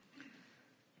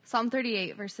Psalm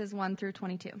 38, verses 1 through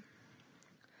 22.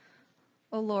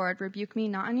 O Lord, rebuke me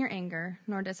not in your anger,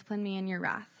 nor discipline me in your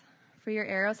wrath. For your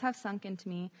arrows have sunk into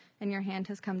me, and your hand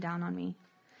has come down on me.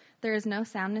 There is no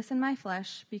soundness in my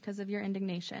flesh because of your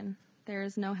indignation. There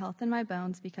is no health in my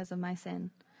bones because of my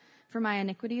sin. For my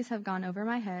iniquities have gone over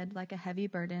my head like a heavy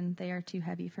burden. They are too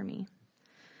heavy for me.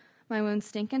 My wounds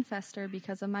stink and fester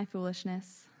because of my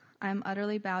foolishness. I am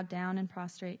utterly bowed down and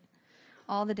prostrate.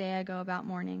 All the day I go about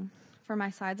mourning. For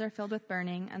my sides are filled with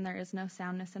burning, and there is no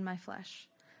soundness in my flesh.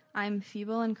 I am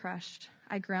feeble and crushed.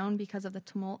 I groan because of the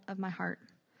tumult of my heart.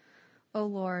 O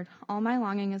Lord, all my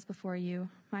longing is before you.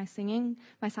 My sighing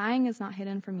is not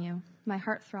hidden from you. My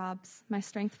heart throbs, my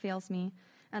strength fails me,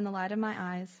 and the light of my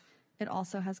eyes, it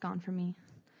also has gone from me.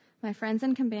 My friends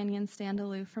and companions stand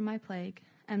aloof from my plague,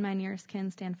 and my nearest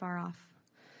kin stand far off.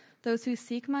 Those who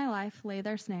seek my life lay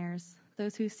their snares.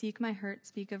 Those who seek my hurt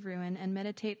speak of ruin and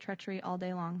meditate treachery all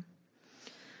day long.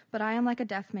 But I am like a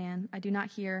deaf man, I do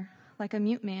not hear, like a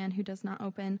mute man who does not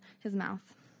open his mouth.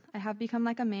 I have become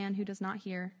like a man who does not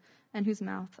hear, and whose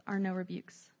mouth are no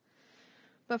rebukes.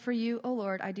 But for you, O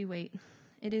Lord, I do wait.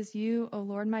 It is you, O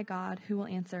Lord my God, who will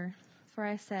answer. For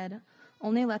I said,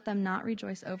 only let them not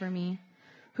rejoice over me,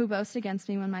 who boast against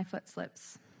me when my foot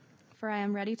slips. For I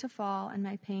am ready to fall, and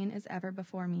my pain is ever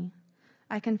before me.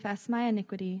 I confess my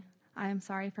iniquity, I am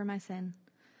sorry for my sin.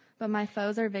 But my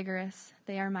foes are vigorous,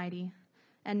 they are mighty,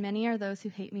 and many are those who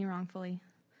hate me wrongfully.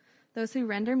 Those who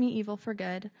render me evil for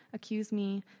good accuse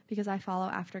me because I follow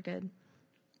after good.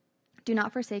 Do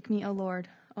not forsake me, O Lord.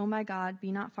 O my God,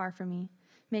 be not far from me.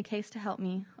 Make haste to help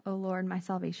me, O Lord, my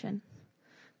salvation.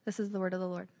 This is the word of the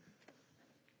Lord.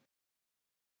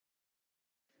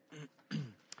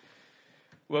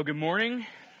 Well, good morning.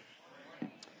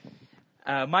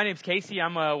 My name's Casey.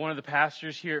 I'm one of the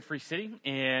pastors here at Free City,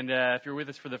 and if you're with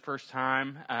us for the first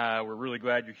time, we're really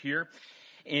glad you're here.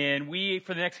 And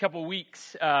for the next couple of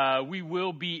weeks, we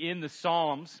will be in the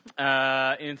Psalms.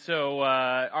 And so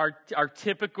our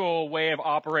typical way of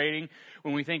operating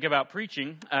when we think about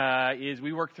preaching is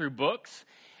we work through books.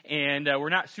 And we're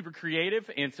not super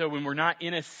creative. And so when we're not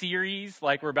in a series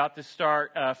like we're about to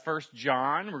start 1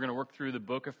 John, we're going to work through the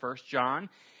book of 1 John.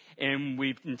 And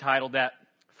we've entitled that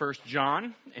 1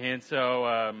 John. And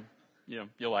so,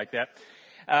 you'll like that.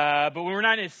 But when we're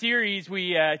not in a series,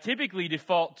 we typically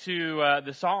default to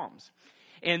the Psalms.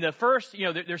 And the first,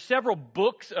 there's several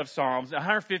books of Psalms,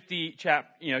 150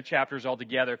 chapters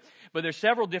altogether. But there's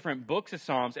several different books of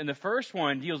Psalms. And the first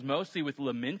one deals mostly with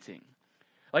lamenting.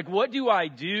 Like, what do I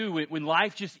do when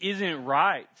life just isn't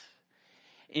right?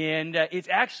 And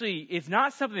it's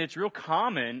not something that's real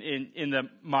common in the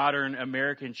modern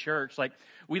American church. Like,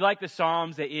 we like the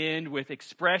Psalms that end with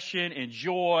expression and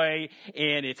joy,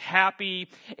 and it's happy,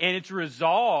 and it's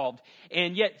resolved.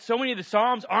 And yet, so many of the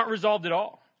Psalms aren't resolved at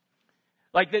all.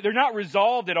 Like, they're not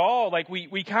resolved at all. Like,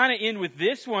 we kind of end with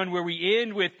this one where we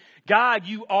end with, God,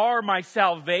 you are my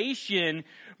salvation.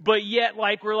 But yet,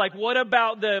 we're like, what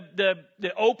about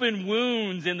the open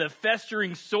wounds and the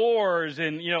festering sores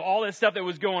and, all that stuff that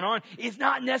was going on? It's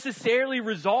not necessarily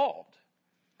resolved.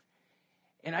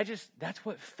 And that's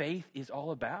what faith is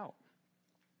all about.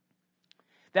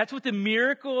 That's what the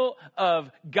miracle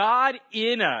of God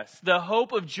in us, the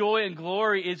hope of joy and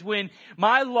glory, is when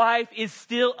my life is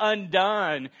still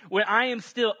undone, when I am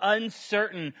still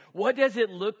uncertain. What does it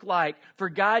look like for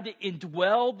God to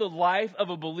indwell the life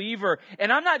of a believer?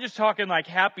 And I'm not just talking like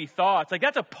happy thoughts. Like,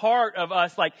 that's a part of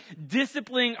us, like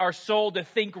disciplining our soul to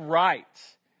think right.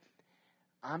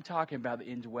 I'm talking about the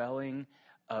indwelling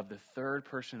of the third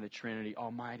person of the Trinity,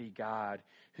 Almighty God,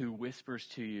 who whispers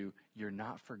to you, you're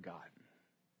not forgotten.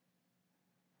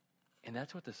 And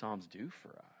that's what the Psalms do for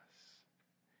us.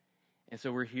 And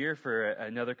so we're here for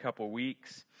another couple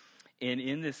weeks. And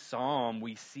in this Psalm,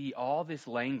 we see all this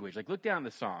language. Like, look down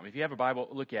the Psalm. If you have a Bible,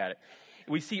 look at it.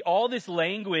 We see all this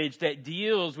language that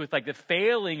deals with the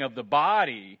failing of the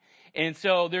body. And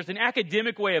so there's an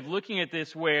academic way of looking at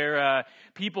this where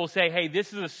people say, hey,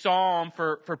 this is a psalm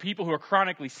for people who are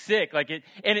chronically sick. And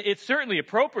it's certainly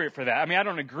appropriate for that. I mean, I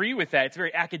don't agree with that. It's a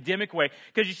very academic way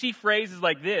because you see phrases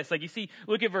like this. Like,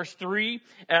 look at verse 3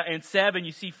 and 7,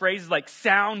 you see phrases like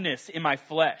soundness in my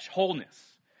flesh, wholeness.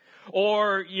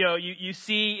 Or, you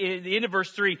see in the end of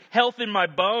verse 3, health in my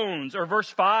bones. Or verse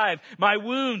 5, my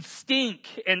wounds stink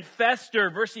and fester.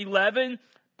 Verse 11,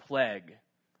 plague.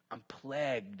 I'm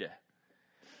plagued.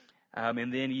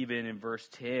 And then even in verse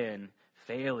 10,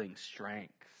 failing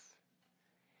strength.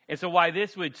 And so why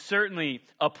this would certainly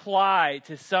apply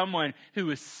to someone who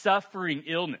is suffering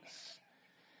illness.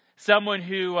 Someone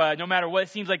who, no matter what it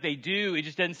seems like they do, it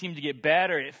just doesn't seem to get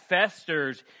better. It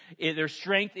festers. Their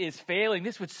strength is failing.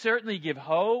 This would certainly give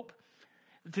hope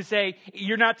to say,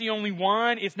 you're not the only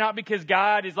one. It's not because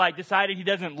God is like decided he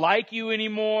doesn't like you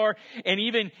anymore. And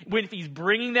even when if he's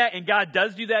bringing that, and God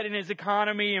does do that in his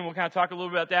economy, and we'll kind of talk a little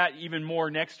about that even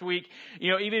more next week.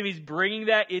 Even if he's bringing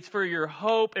that, it's for your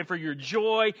hope and for your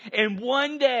joy. And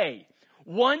one day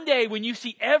when you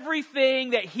see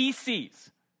everything that he sees,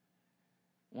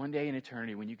 one day in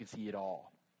eternity when you can see it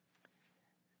all,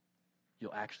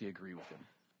 you'll actually agree with him.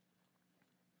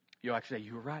 You'll actually say,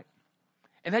 you were right.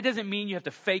 And that doesn't mean you have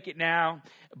to fake it now,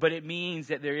 but it means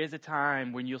that there is a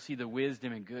time when you'll see the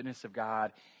wisdom and goodness of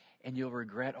God, and you'll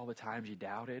regret all the times you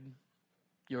doubted.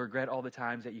 You'll regret all the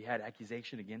times that you had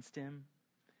accusation against him.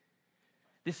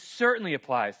 This certainly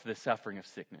applies to the suffering of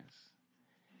sickness.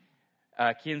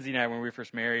 Kinsey and I, when we were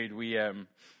first married, we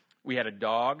had a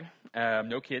dog,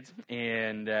 no kids,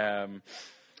 and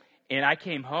I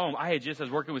came home. I was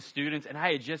working with students, and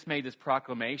I had just made this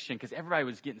proclamation because everybody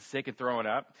was getting sick and throwing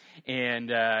up, and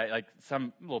like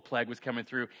some little plague was coming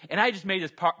through. And I just made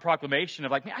this proclamation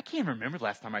of like, man, I can't remember the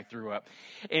last time I threw up.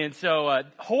 And so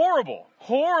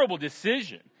horrible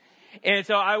decision. And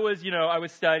so I was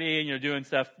studying, doing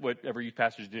stuff, whatever youth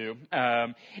pastors do.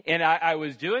 And I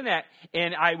was doing that,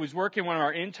 and I was working one of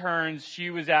our interns. She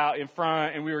was out in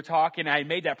front, and we were talking. I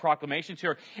made that proclamation to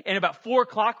her, and about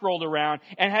 4:00 rolled around,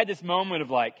 and I had this moment of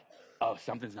like, oh,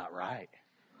 something's not right.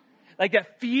 Like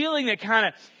that feeling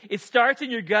that it starts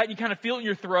in your gut, and you kind of feel it in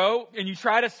your throat, and you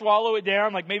try to swallow it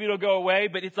down, like maybe it'll go away,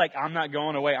 but it's like, I'm not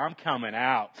going away, I'm coming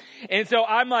out. And so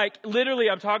I'm like, literally,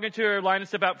 I'm talking to her, lining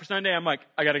stuff out for Sunday, I'm like,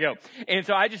 I gotta go. And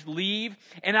so I just leave,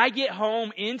 and I get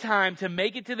home in time to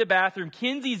make it to the bathroom.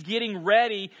 Kinsey's getting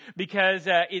ready because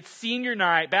it's senior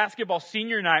night, basketball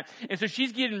senior night, and so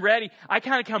she's getting ready. I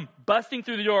kind of come busting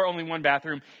through the door, only one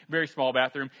bathroom, very small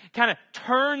bathroom, kind of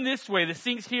turn this way, the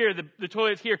sink's here, the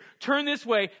toilet's here, turn this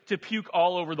way to puke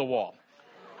all over the wall.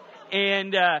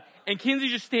 And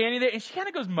Kinsey's just standing there, and she kind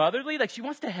of goes motherly, like she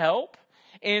wants to help.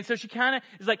 And so she kind of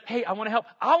is like, hey, I want to help.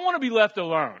 I want to be left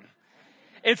alone.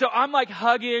 And so I'm like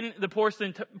hugging the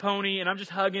porcelain pony, and I'm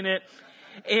just hugging it.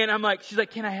 And I'm like, she's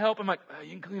like, can I help? I'm like, oh,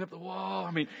 you can clean up the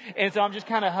wall. And so I'm just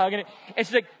kind of hugging it. And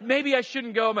she's like, maybe I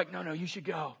shouldn't go. I'm like, no, you should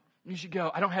go. You should go.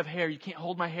 I don't have hair. You can't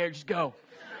hold my hair. Just go.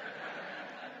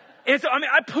 And so,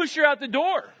 I push her out the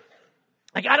door.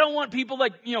 Like, I don't want people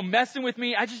messing with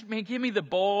me. Give me the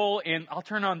bowl and I'll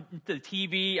turn on the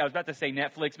TV. I was about to say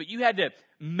Netflix, but you had to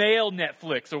mail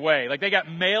Netflix away. Like, they got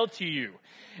mailed to you.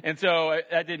 And so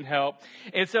that didn't help.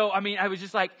 And so, I was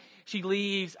just like, she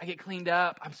leaves. I get cleaned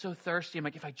up. I'm so thirsty. I'm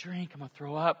like, if I drink, I'm going to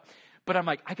throw up. But I'm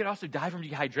like, I could also die from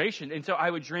dehydration. And so I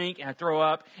would drink and I'd throw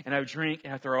up, and I would drink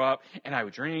and I'd throw up, and I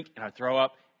would drink and I'd throw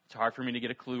up. It's hard for me to get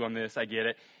a clue on this. I get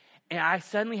it. And I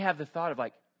suddenly have the thought of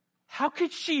like, how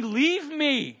could she leave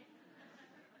me?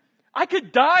 I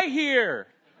could die here.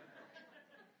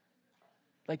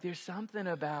 Like, there's something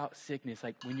about sickness,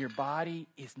 like when your body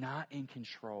is not in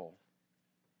control,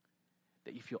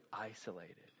 that you feel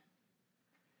isolated.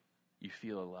 You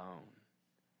feel alone.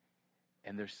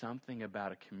 And there's something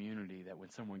about a community that when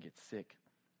someone gets sick,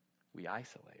 we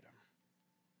isolate them.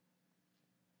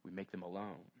 We make them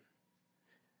alone.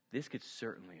 This could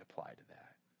certainly apply to that.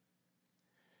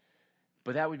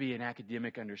 But that would be an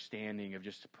academic understanding of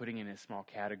just putting in a small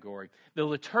category. The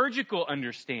liturgical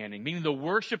understanding, meaning the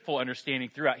worshipful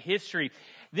understanding throughout history,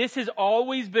 this has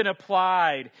always been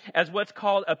applied as what's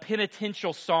called a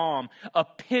penitential psalm, a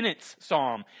penance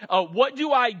psalm. What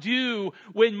do I do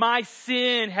when my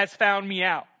sin has found me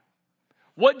out?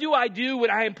 What do I do when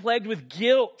I am plagued with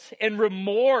guilt and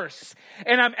remorse,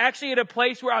 and I'm actually at a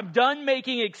place where I'm done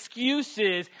making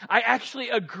excuses? I actually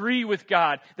agree with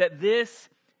God that this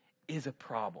is a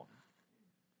problem.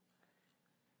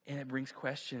 And it brings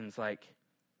questions like,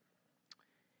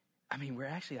 we're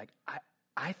actually like,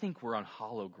 I think we're on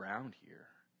hollow ground here.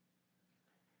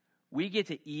 We get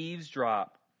to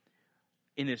eavesdrop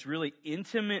in this really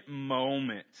intimate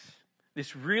moment,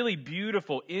 this really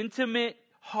beautiful, intimate,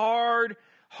 hard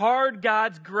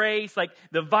God's grace, like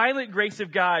the violent grace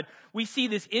of God. We see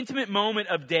this intimate moment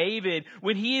of David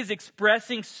when he is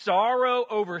expressing sorrow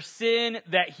over sin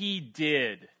that he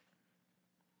did.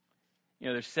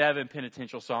 There's 7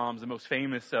 penitential psalms. The most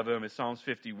famous of them is Psalms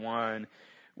 51,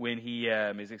 when he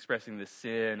is expressing the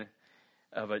sin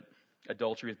of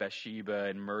adultery with Bathsheba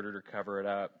and murder to cover it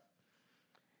up.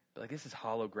 But this is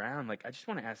hollow ground. I just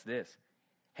want to ask this.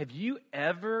 Have you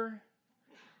ever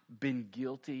been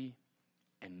guilty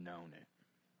and known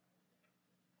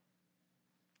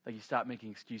it? You stopped making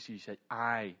excuses. You said,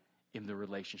 I am the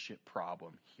relationship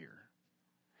problem here.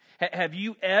 Have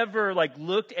you ever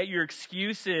looked at your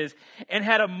excuses and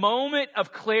had a moment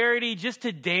of clarity just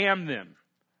to damn them?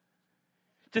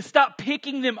 To stop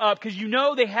picking them up because you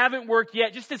know they haven't worked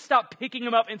yet. Just to stop picking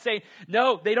them up and say,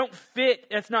 no, they don't fit.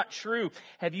 That's not true.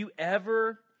 Have you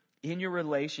ever in your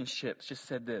relationships just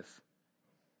said this?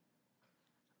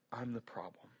 I'm the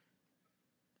problem.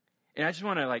 And I just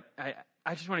want to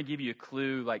I just want to give you a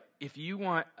clue. If you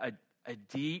want a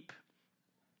deep,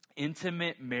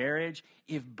 intimate marriage,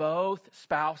 if both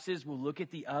spouses will look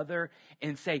at the other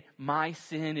and say, my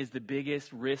sin is the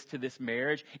biggest risk to this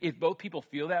marriage, if both people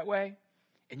feel that way,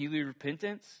 and you lead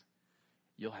repentance,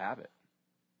 you'll have it.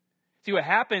 See, what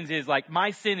happens is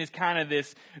my sin is kind of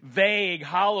this vague,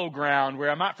 hollow ground where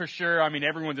I'm not for sure. I mean,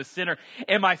 everyone's a sinner.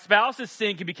 And my spouse's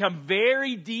sin can become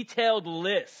very detailed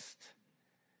list.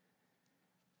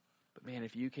 But man,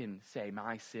 if you can say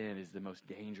my sin is the most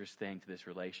dangerous thing to this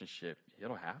relationship,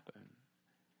 it'll happen.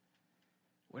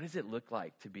 What does it look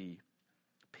like to be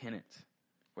penitent?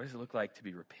 What does it look like to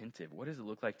be repentive? What does it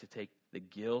look like to take the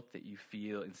guilt that you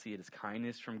feel and see it as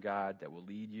kindness from God that will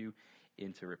lead you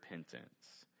into repentance?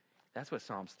 That's what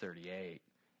Psalms 38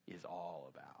 is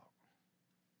all about.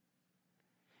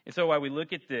 And so while we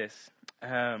look at this,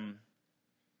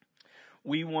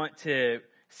 we want to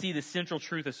see the central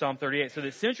truth of Psalm 38. So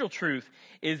the central truth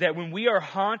is that when we are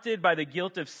haunted by the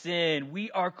guilt of sin, we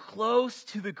are close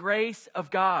to the grace of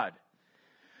God.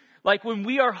 When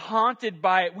we are haunted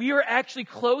by it, we are actually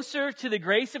closer to the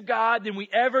grace of God than we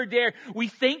ever dare. We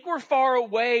think we're far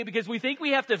away because we think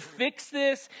we have to fix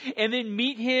this and then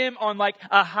meet Him on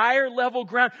a higher level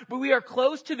ground. But we are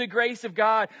close to the grace of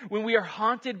God when we are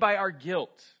haunted by our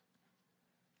guilt.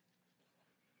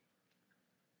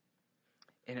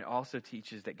 And it also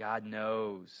teaches that God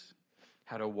knows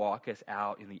how to walk us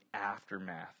out in the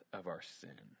aftermath of our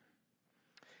sin.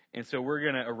 And so we're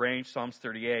going to arrange Psalms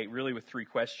 38 really with three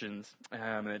questions.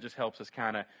 And it just helps us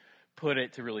kind of put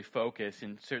it to really focus.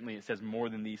 And certainly it says more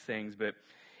than these things. But,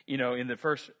 in the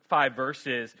first 5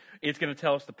 verses, it's going to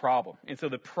tell us the problem. And so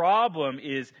the problem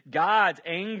is God's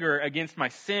anger against my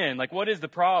sin. What is the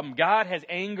problem? God has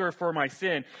anger for my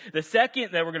sin. The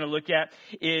second that we're going to look at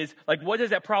is, what does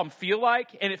that problem feel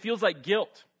like? And it feels like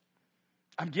guilt.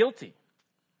 I'm guilty.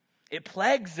 It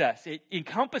plagues us. It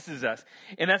encompasses us.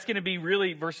 And that's going to be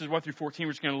really verses 1 through 14.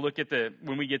 We're just going to look at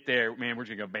when we get there, man, we're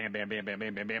just going to go bam, bam, bam, bam,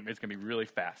 bam, bam, bam. It's going to be really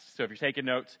fast. So if you're taking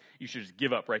notes, you should just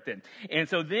give up right then. And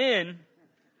so then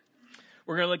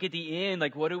we're going to look at the end,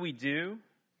 what do we do?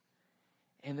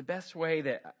 And the best way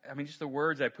just the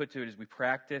words I put to it is we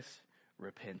practice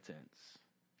repentance.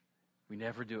 We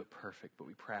never do it perfect, but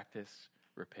we practice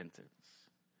repentance.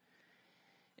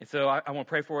 And so I want to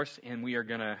pray for us, and we are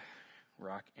going to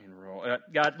rock and roll.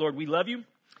 God, Lord, we love you.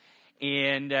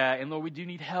 And Lord, we do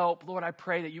need help. Lord, I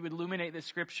pray that you would illuminate the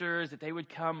scriptures, that they would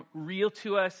come real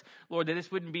to us. Lord, that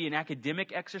this wouldn't be an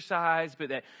academic exercise, but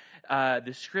that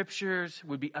the scriptures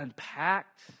would be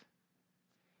unpacked,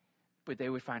 but they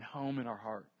would find home in our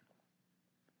heart.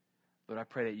 Lord, I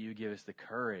pray that you give us the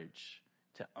courage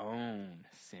to own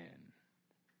sin.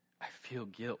 I feel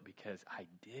guilt because I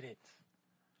did it.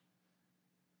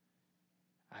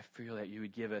 I feel that you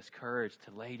would give us courage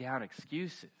to lay down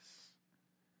excuses.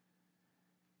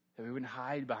 That we wouldn't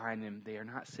hide behind them. They are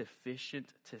not sufficient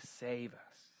to save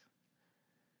us.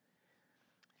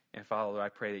 And Father, I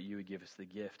pray that you would give us the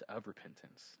gift of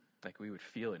repentance. We would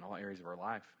feel in all areas of our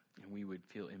life. And we would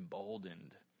feel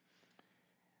emboldened.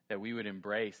 That we would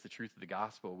embrace the truth of the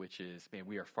gospel, which is, man,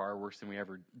 we are far worse than we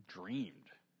ever dreamed.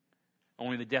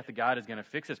 Only the death of God is going to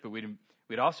fix us. But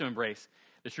we'd also embrace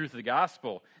the truth of the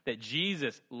gospel, that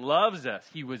Jesus loves us.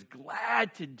 He was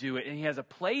glad to do it, and He has a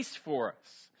place for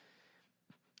us.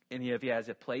 And if He has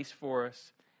a place for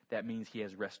us, that means He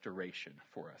has restoration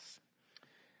for us.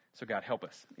 So God, help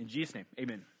us. In Jesus' name,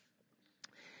 amen.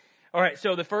 All right,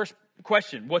 so the first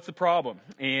question, what's the problem?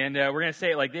 And we're going to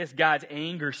say it like this: God's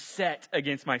anger set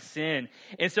against my sin.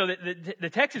 And so the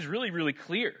text is really, really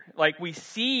clear. We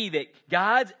see that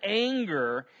God's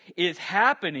anger is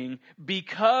happening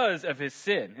because of His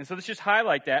sin. And so let's just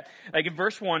highlight that. In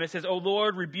verse 1, it says, "O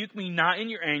Lord, rebuke me not in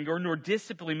your anger, nor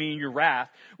discipline me in your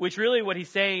wrath." Which really what He's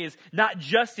saying is not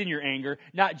just in your anger,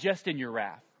 not just in your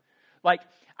wrath.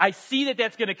 I see that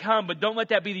that's going to come, but don't let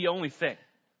that be the only thing.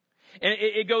 And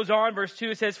it goes on, verse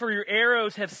 2, it says, "For your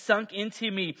arrows have sunk into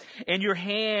me, and your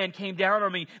hand came down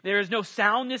on me. There is no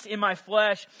soundness in my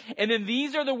flesh." And then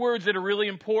these are the words that are really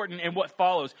important in what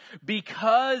follows.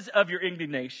 Because of your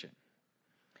indignation.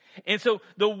 And so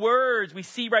the words we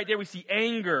see right there, we see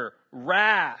anger,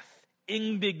 wrath,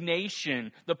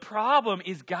 indignation. The problem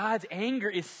is God's anger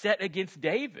is set against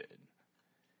David.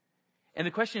 And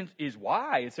the question is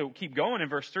why? And so keep going in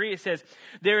verse 3. It says,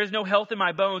 there is no health in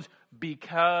my bones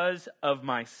because of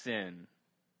my sin.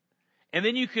 And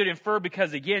then you could infer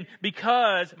because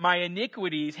my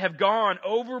iniquities have gone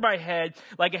over my head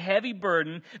like a heavy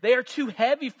burden. They are too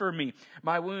heavy for me.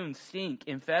 My wounds stink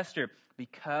and fester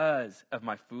because of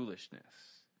my foolishness.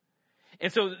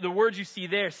 And so the words you see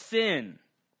there, sin,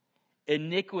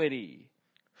 iniquity,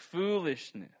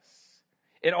 foolishness.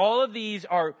 And all of these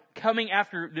are coming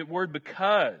after the word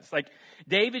because. Like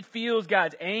David feels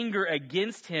God's anger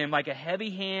against him like a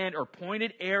heavy hand or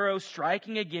pointed arrow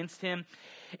striking against him.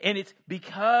 And it's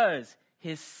because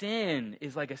his sin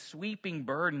is like a sweeping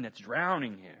burden that's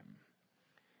drowning him.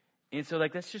 And so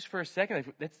let's just for a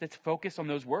second, let's focus on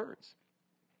those words.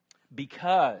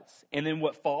 Because, and then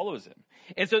what follows him.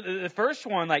 And so the first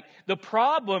one, the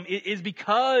problem is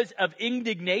because of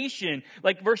indignation.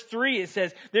 Like verse 3, it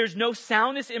says, there's no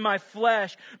soundness in my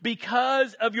flesh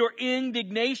because of your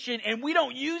indignation. And we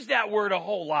don't use that word a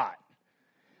whole lot.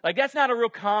 That's not a real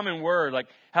common word.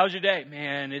 How's your day?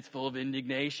 Man, it's full of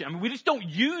indignation. I mean, we just don't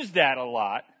use that a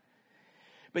lot.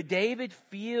 But David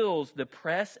feels the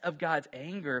press of God's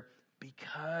anger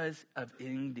because of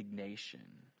indignation.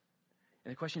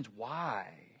 And the question is why?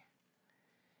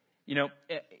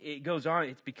 It goes on,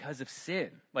 it's because of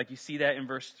sin. You see that in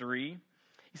verse 3.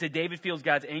 He said David feels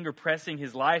God's anger pressing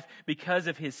his life because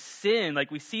of his sin.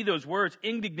 We see those words,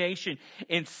 indignation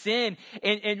and sin.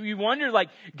 And we wonder,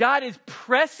 God is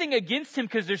pressing against him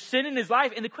because there's sin in his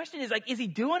life. And the question is he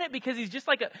doing it because he's just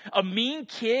a mean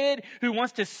kid who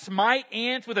wants to smite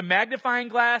ants with a magnifying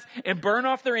glass and burn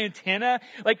off their antenna?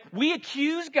 We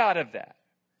accuse God of that.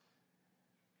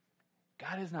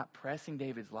 God is not pressing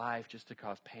David's life just to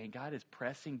cause pain. God is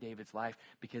pressing David's life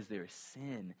because there is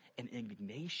sin and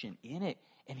indignation in it.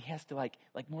 And he has to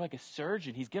more like a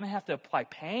surgeon. He's going to have to apply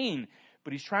pain,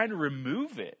 but he's trying to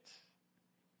remove it.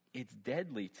 It's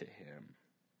deadly to him.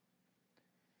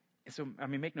 And so,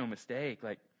 make no mistake,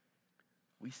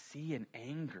 we see an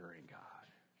anger in God.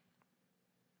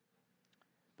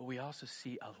 But we also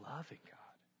see a love in God.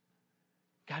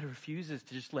 God refuses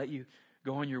to just let you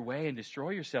go on your way and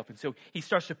destroy yourself. And so he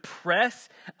starts to press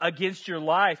against your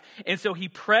life. And so he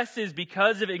presses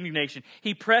because of indignation.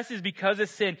 He presses because of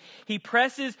sin. He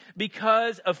presses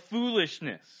because of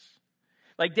foolishness.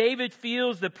 David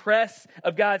feels the press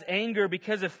of God's anger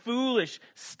because of foolish,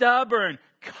 stubborn,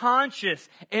 conscious,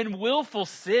 and willful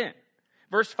sin.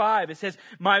 Verse 5, it says,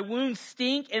 my wounds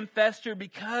stink and fester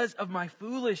because of my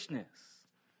foolishness.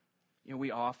 We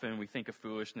think of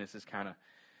foolishness as kind of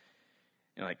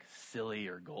silly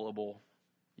or gullible,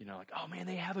 oh man,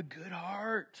 they have a good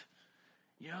heart.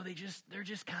 They're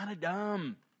just kind of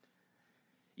dumb.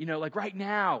 Right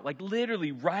now,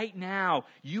 literally right now,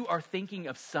 you are thinking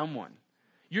of someone.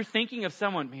 You're thinking of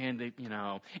someone, man,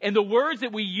 and the words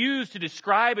that we use to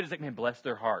describe it is man, bless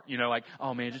their heart.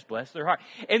 Oh man, just bless their heart.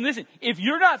 And listen, if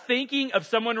you're not thinking of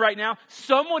someone right now,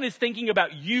 someone is thinking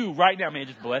about you right now, man,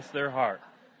 just bless their heart.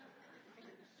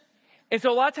 And so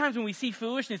a lot of times when we see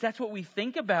foolishness, that's what we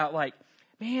think about.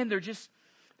 Man, they just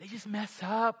mess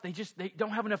up. They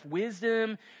don't have enough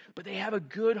wisdom, but they have a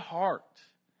good heart.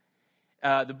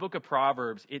 The book of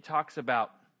Proverbs, it talks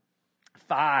about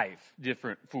 5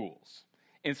 different fools.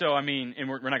 And so, and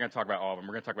we're not going to talk about all of them.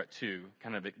 We're going to talk about 2,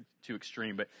 kind of too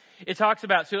extreme. But it talks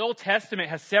about, so the Old Testament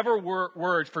has several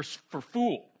words for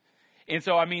fool. And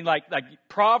so,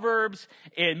 Proverbs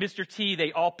and Mr. T,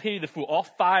 they all pity the fool, all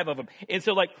 5 of them. And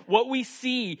so, what we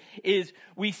see is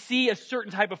we see a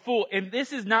certain type of fool. And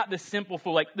this is not the simple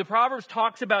fool. The Proverbs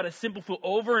talks about a simple fool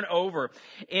over and over.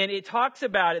 And it talks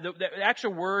about it, the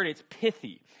actual word, it's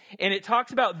pithy. And it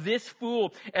talks about this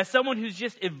fool as someone who's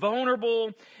just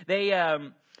invulnerable.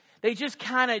 They just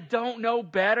kind of don't know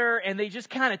better, and they just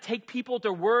kind of take people at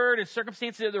their word and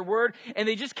circumstances at their word, and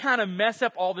they just kind of mess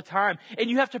up all the time.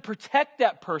 And you have to protect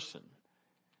that person.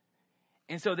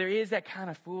 And so there is that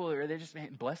kind of fool where they just,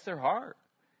 man, bless their heart.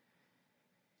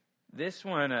 This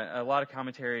one, a lot of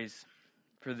commentaries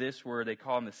for this word, they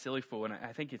call him the silly fool, and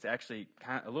I think it's actually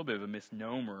kind of a little bit of a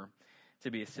misnomer to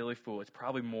be a silly fool. It's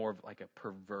probably more of a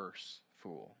perverse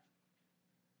fool.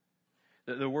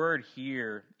 The word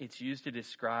here, it's used to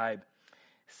describe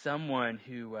someone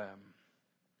who,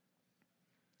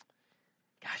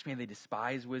 they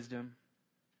despise wisdom.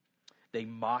 They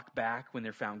mock back when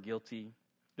they're found guilty.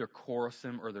 They're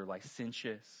quarrelsome or they're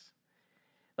licentious.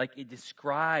 It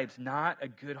describes not a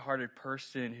good-hearted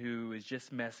person who is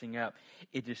just messing up.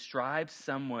 It describes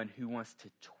someone who wants to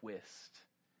twist.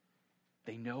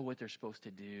 They know what they're supposed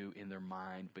to do in their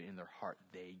mind, but in their heart,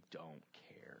 they don't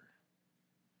care.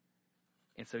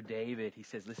 And so David, he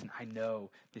says, listen, I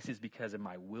know this is because of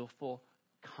my willful,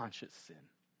 conscious sin.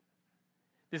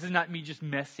 This is not me just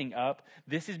messing up.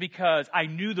 This is because I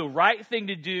knew the right thing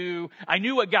to do. I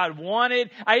knew what God wanted.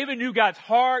 I even knew God's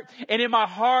heart. And in my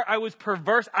heart, I was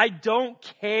perverse. I don't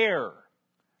care.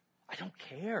 I don't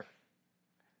care.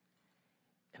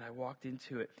 And I walked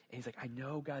into it, and he's like, I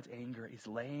know God's anger is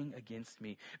laying against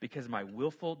me because of my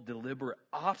willful, deliberate,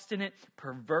 obstinate,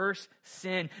 perverse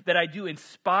sin that I do in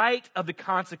spite of the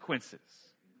consequences.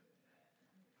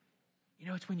 You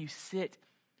know, it's when you sit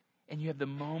and you have the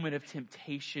moment of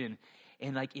temptation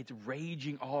and like it's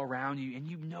raging all around you and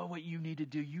you know what you need to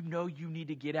do. You know you need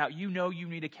to get out. You know you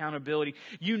need accountability.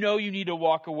 You know you need to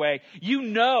walk away. You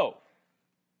know.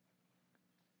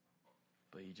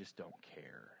 But you just don't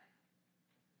care.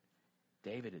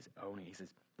 David is owning. He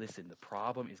says, listen, the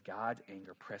problem is God's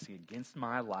anger pressing against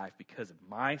my life because of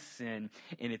my sin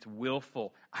and it's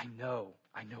willful. I know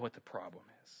what the problem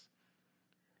is.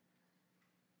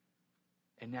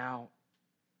 And now,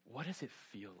 what does it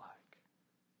feel like?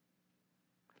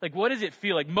 Like, what does it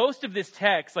feel like? Most of this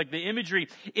text, like the imagery,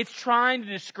 it's trying to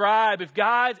describe if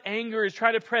God's anger is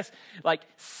trying to press like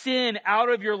sin out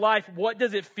of your life, what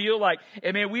does it feel like?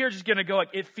 And man, we are just going to go like,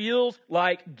 it feels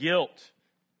like guilt.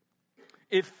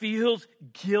 It feels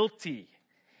guilty.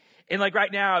 And like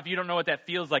right now, if you don't know what that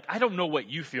feels like, I don't know what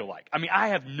you feel like. I mean, I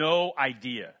have no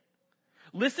idea.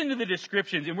 Listen to the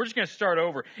descriptions, and we're just going to start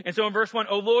over. And so in verse 1,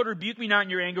 O Lord, rebuke me not in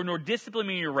your anger, nor discipline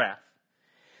me in your wrath.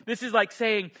 This is like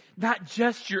saying, not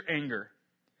just your anger.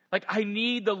 Like, I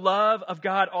need the love of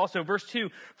God also. Verse 2,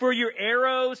 for your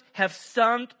arrows have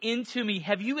sunk into me.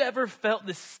 Have you ever felt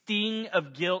the sting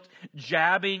of guilt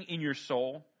jabbing in your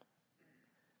soul?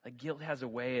 Like, guilt has a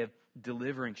way of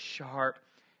delivering sharp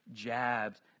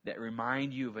jabs that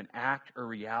remind you of an act or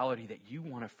reality that you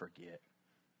want to forget.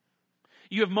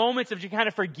 You have moments of you kind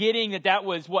of forgetting that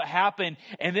was what happened,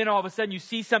 and then all of a sudden you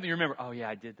see something, you remember, oh yeah,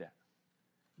 I did that.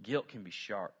 Guilt can be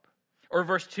sharp. Or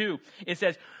verse 2, it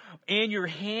says, and your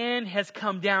hand has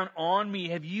come down on me.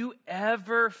 Have you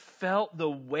ever felt the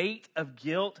weight of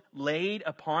guilt laid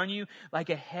upon you like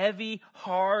a heavy,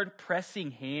 hard,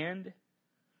 pressing hand?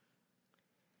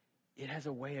 It has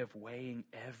a way of weighing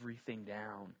everything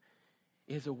down.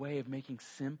 It has a way of making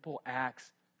simple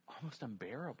acts almost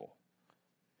unbearable.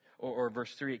 Or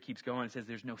verse 3, it keeps going. It says,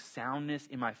 there's no soundness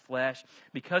in my flesh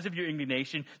because of your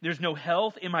indignation. There's no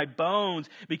health in my bones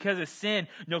because of sin.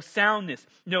 No soundness,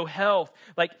 no health.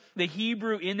 Like the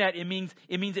Hebrew in that, it means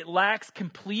it lacks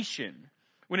completion.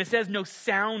 When it says no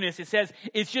soundness, it says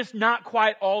it's just not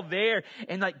quite all there.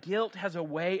 And like guilt has a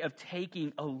way of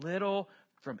taking a little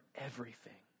from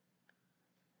everything.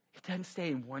 It doesn't stay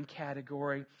in one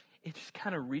category. It just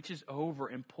kind of reaches over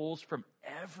and pulls from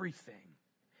everything.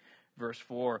 Verse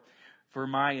 4, for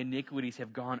my iniquities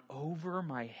have gone over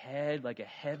my head like a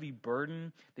heavy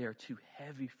burden. They are too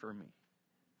heavy for me.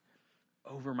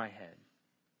 Over my head.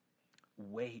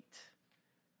 Weight.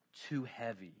 Too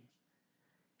heavy.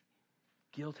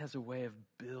 Guilt has a way of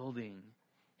building.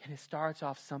 And it starts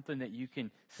off something that you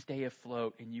can stay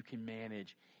afloat and you can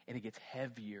manage. And it gets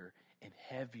heavier and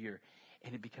heavier.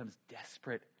 And it becomes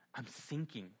desperate. I'm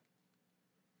sinking.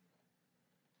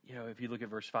 You know, if you look at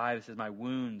verse 5, it says, my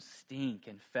wounds stink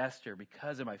and fester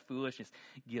because of my foolishness.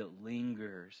 Guilt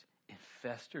lingers and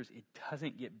festers. It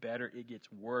doesn't get better. It gets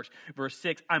worse. Verse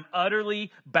 6, I'm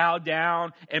utterly bowed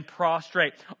down and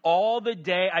prostrate. All the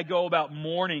day I go about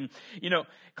mourning. You know,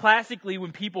 classically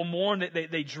when people mourn,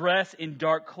 they dress in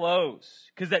dark clothes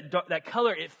because that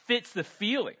color, it fits the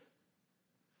feeling.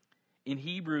 In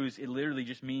Hebrews, it literally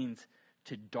just means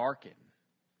to darken.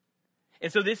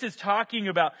 And so this is talking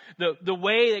about the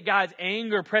way that God's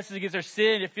anger presses against our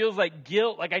sin. It feels like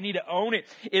guilt, like I need to own it.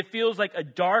 It feels like a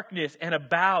darkness and a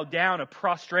bow down, a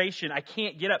prostration. I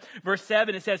can't get up. Verse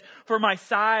 7, it says, for my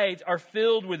sides are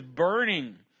filled with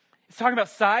burning. It's talking about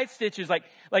side stitches. Like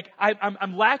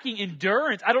I'm lacking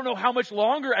endurance. I don't know how much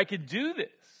longer I could do this.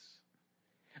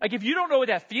 Like if you don't know what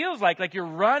that feels like you're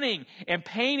running and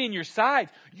pain in your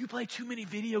sides, you play too many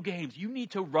video games. You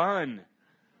need to run.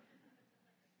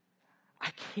 I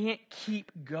can't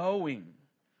keep going.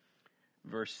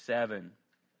 Verse 7,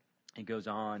 it goes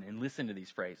on, and listen to these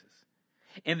phrases.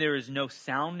 And there is no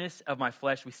soundness of my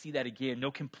flesh. We see that again. No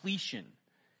completion.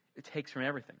 It takes from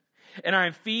everything. And I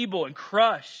am feeble and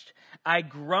crushed. I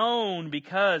groan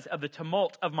because of the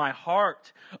tumult of my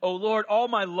heart. O Lord, all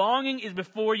my longing is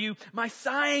before you. My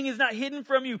sighing is not hidden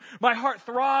from you. My heart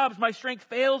throbs. My strength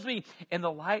fails me. And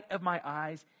the light of my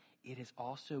eyes, it is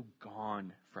also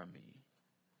gone from me.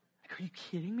 Are you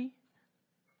kidding me?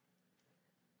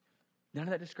 None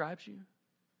of that describes you?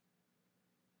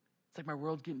 It's like my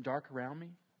world's getting dark around me.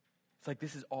 It's like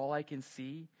this is all I can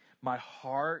see. My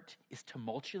heart is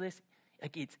tumultuous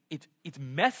Like it's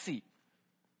messy.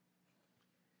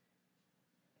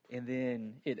 And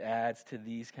then it adds to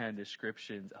these kind of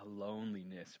descriptions a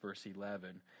loneliness. Verse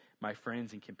 11, my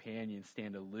friends and companions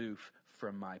stand aloof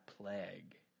from my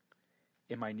plague,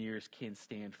 and my nearest kin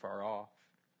stand far off.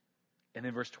 And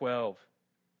then verse 12,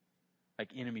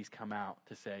 like enemies come out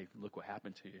to say, look what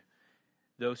happened to you.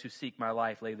 Those who seek my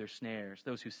life lay their snares.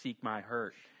 Those who seek my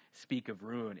hurt speak of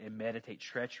ruin and meditate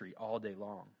treachery all day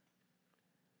long.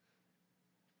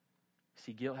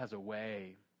 See, guilt has a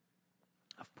way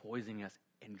of poisoning us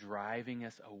and driving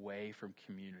us away from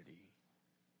community.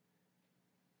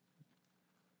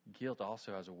 Guilt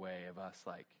also has a way of us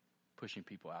like pushing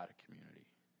people out of community.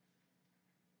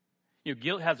 You know,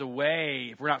 guilt has a way,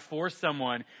 if we're not for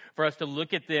someone, for us to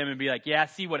look at them and be like, yeah,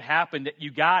 see what happened,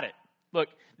 you got it. Look,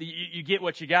 you get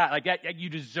what you got. Like that, you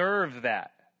deserve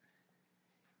that.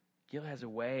 Guilt has a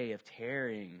way of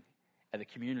tearing at the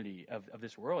community of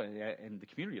this world and the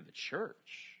community of the church.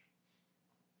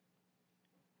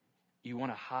 You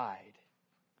want to hide.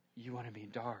 You want to be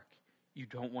dark. You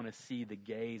don't want to see the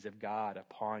gaze of God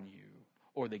upon you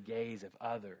or the gaze of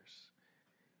others.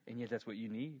 And yet that's what you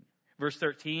need. Verse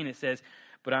 13, it says,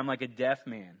 but I'm like a deaf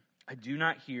man. I do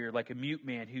not hear, like a mute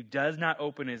man who does not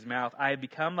open his mouth. I have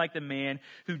become like the man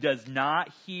who does not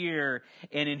hear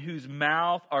and in whose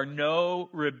mouth are no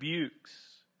rebukes.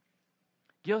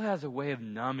 Guilt has a way of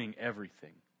numbing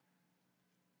everything.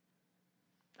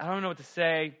 I don't know what to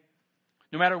say.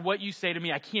 No matter what you say to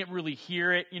me, I can't really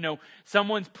hear it. You know,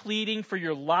 someone's pleading for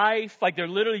your life. Like they're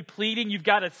literally pleading, you've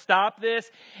got to stop this.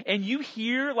 And you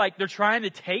hear like they're trying to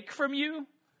take from you.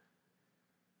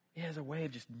 It has a way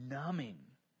of just numbing.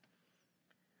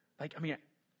 Like, I mean,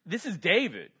 this is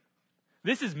David.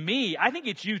 This is me. I think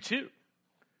it's you too.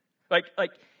 Like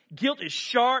guilt is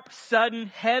sharp, sudden,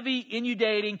 heavy,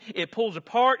 inundating. It pulls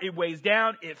apart. It weighs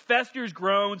down. It festers,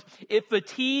 groans. It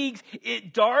fatigues.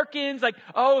 It darkens. Like,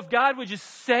 oh, if God would just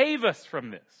save us from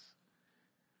this.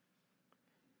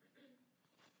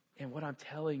 And what I'm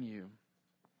telling you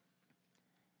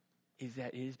is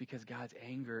that it is because God's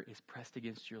anger is pressed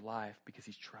against your life because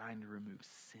he's trying to remove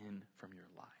sin from your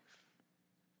life.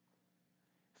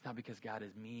 It's not because God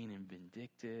is mean and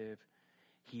vindictive.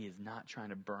 He is not trying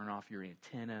to burn off your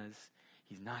antennas.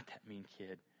 He's not that mean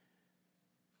kid.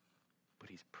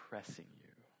 But he's pressing you.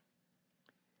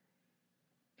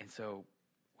 And so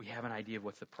we have an idea of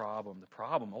what's the problem. The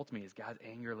problem ultimately is God's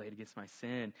anger laid against my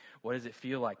sin. What does it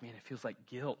feel like? Man, it feels like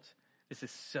guilt. This is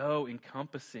so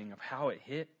encompassing of how it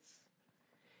hits.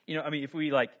 You know, I mean, if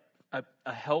we like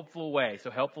a helpful way, so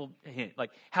helpful hint,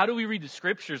 like how do we read the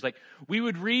scriptures? Like we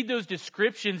would read those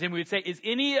descriptions and we would say, is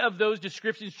any of those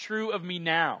descriptions true of me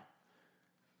now?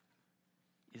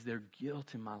 Is there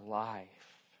guilt in my life?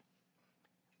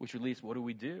 Which would lead us, what do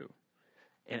we do?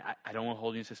 And I don't want to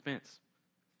hold you in suspense.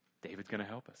 David's going to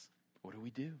help us. What do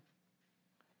we do?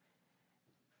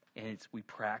 And we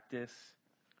practice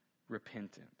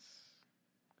repentance.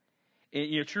 And,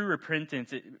 you know, true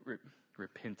repentance,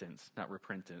 repentance, not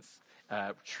repentance.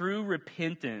 True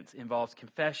repentance involves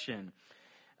confession,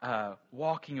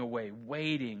 walking away,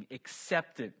 waiting,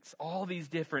 acceptance, all these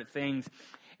different things.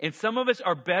 And some of us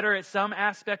are better at some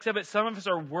aspects of it. Some of us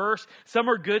are worse. Some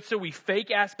are good, so we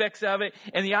fake aspects of it.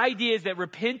 And the idea is that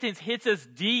repentance hits us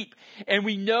deep. And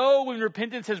we know when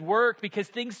repentance has worked because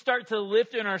things start to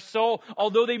lift in our soul,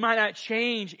 although they might not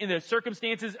change in the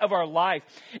circumstances of our life.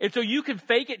 And so you can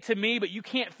fake it to me, but you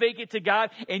can't fake it to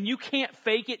God, and you can't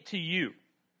fake it to you.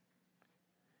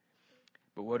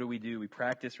 But what do? We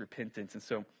practice repentance. And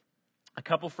so a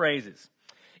couple phrases.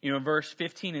 You know, in verse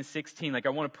 15 and 16, like I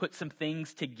want to put some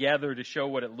things together to show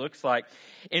what it looks like.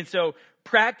 And so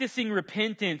practicing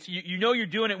repentance, you know you're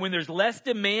doing it when there's less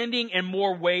demanding and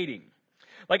more waiting.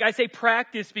 Like I say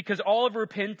practice because all of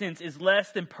repentance is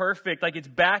less than perfect. Like it's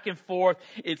back and forth.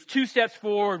 It's 2 steps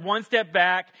forward, 1 step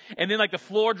back. And then like the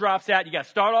floor drops out. You got to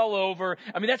start all over.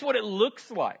 I mean, that's what it looks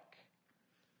like.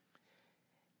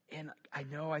 And I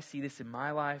know I see this in my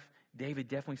life. David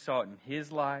definitely saw it in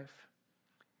his life.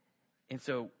 And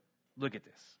so, look at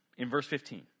this. In verse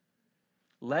 15.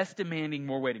 Less demanding,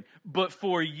 more waiting. But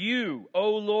for you,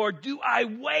 O Lord, do I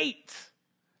wait.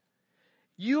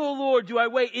 You, O Lord, do I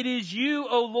wait. It is you,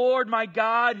 O Lord, my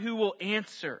God, who will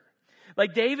answer.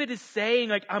 Like David is saying,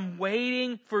 like, I'm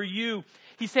waiting for you.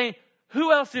 He's saying,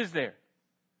 who else is there?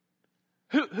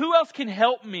 Who else can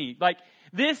help me? Like,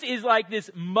 this is like this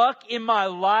muck in my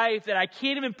life that I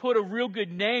can't even put a real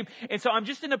good name. And so I'm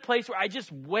just in a place where I just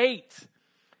wait.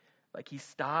 Like he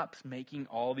stops making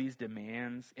all these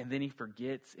demands and then he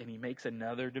forgets and he makes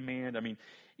another demand. I mean,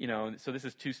 you know, so this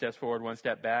is 2 steps forward, 1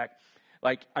 step back.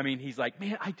 Like, I mean, he's like,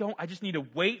 man, I just need to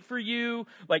wait for you.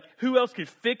 Like, who else could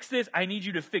fix this? I need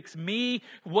you to fix me.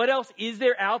 What else is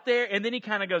there out there? And then he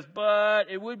kind of goes,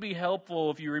 but it would be helpful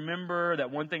if you remember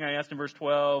that one thing I asked in verse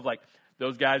 12, like,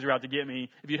 those guys are out to get me.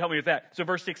 If you'd help me with that. So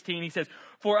verse 16, he says,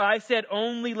 for I said,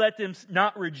 only let them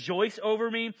not rejoice over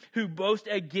me who boast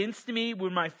against me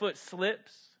when my foot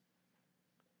slips.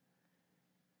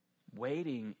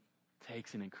 Waiting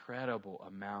takes an incredible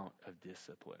amount of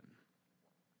discipline.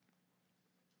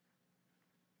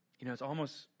 You know, it's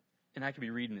almost, and I could be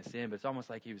reading this in, but it's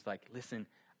almost like he was like, listen,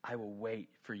 I will wait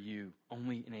for you,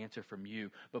 only an answer from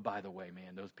you. But by the way,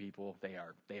 man, those people, they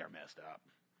are messed up.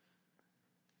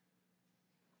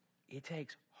 It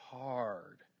takes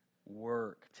hard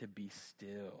work to be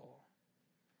still.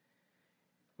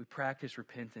 We practice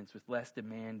repentance with less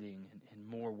demanding and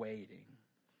more waiting.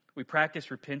 We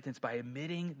practice repentance by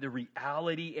admitting the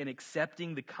reality and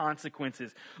accepting the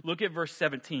consequences. Look at verse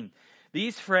 17.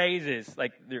 These phrases,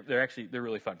 like they're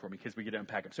really fun for me because we get to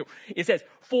unpack them. So it says,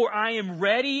 for I am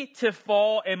ready to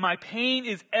fall and my pain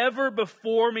is ever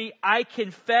before me. I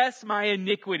confess my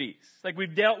iniquities. Like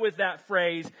we've dealt with that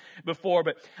phrase before,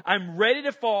 but I'm ready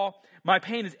to fall. My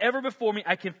pain is ever before me.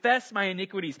 I confess my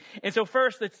iniquities. And so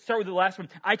first, let's start with the last one.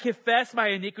 I confess my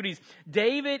iniquities.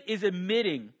 David is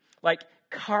admitting like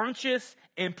conscious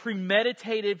and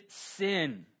premeditated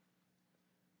sin.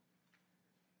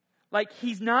 Like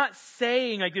he's not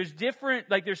saying, like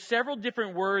there's several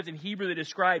different words in Hebrew that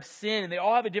describe sin, and they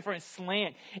all have a different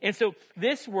slant. And so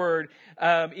this word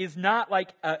is not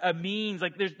like a means,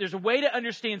 like there's a way to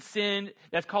understand sin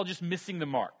that's called just missing the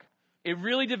mark. It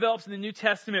really develops in the New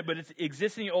Testament, but it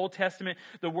exists in the Old Testament.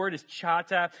 The word is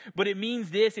chata, but it means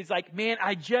this. It's like, man,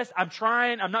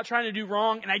 I'm not trying to do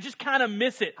wrong, and I just kind of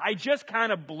miss it. I just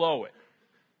kind of blow it.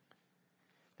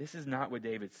 This is not what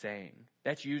David's saying.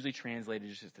 That's usually translated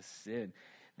just as sin.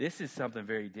 This is something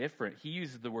very different. He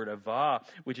uses the word avah,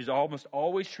 which is almost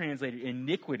always translated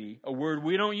iniquity, a word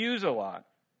we don't use a lot.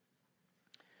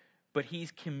 But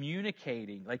he's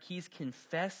communicating, like he's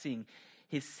confessing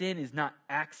his sin is not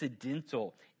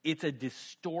accidental. It's a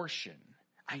distortion.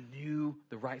 I knew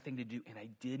the right thing to do and I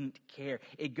didn't care.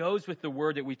 It goes with the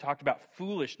word that we talked about,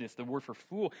 foolishness, the word for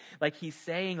fool. Like he's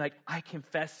saying, like, I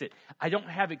confess it. I don't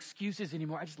have excuses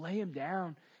anymore. I just lay him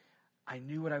down. I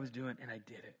knew what I was doing and I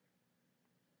did it.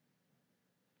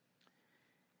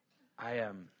 I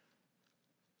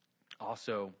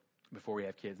also, before we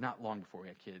have kids, not long before we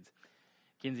had kids,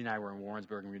 Kinsey and I were in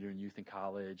Warrensburg and we were doing youth in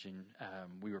college, and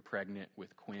we were pregnant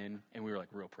with Quinn, and we were like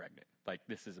real pregnant. Like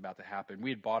this is about to happen. We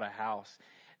had bought a house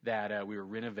that we were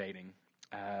renovating.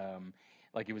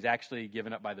 Like it was actually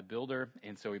given up by the builder,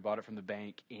 and so we bought it from the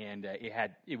bank, and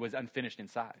it was unfinished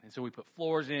inside. And so we put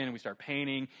floors in and we started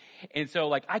painting. And so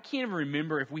like I can't even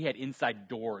remember if we had inside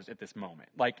doors at this moment.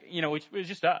 Like, you know, it was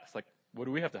just us. Like, what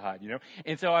do we have to hide, you know?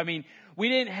 And so, I mean, we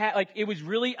didn't have, like, it was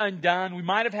really undone. We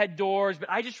might have had doors, but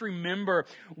I just remember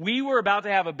we were about to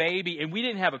have a baby, and we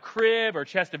didn't have a crib or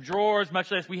chest of drawers, much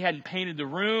less we hadn't painted the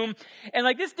room. And,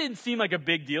 like, this didn't seem like a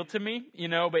big deal to me, you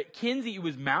know, but Kinsey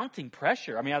was mounting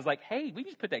pressure. I mean, I was like, hey, we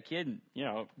just put that kid in, you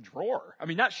know, drawer. I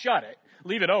mean, not shut it,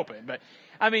 leave it open, but,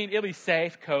 I mean, it'll be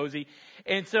safe, cozy.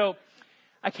 And so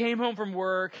I came home from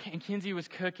work, and Kinsey was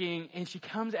cooking, and she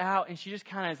comes out, and she just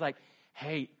kind of is like,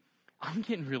 hey, I'm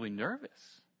getting really nervous.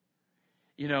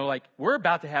 You know, like, we're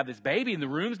about to have this baby and the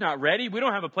room's not ready. We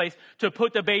don't have a place to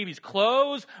put the baby's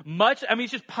clothes.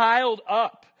 It's just piled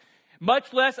up.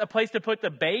 Much less a place to put the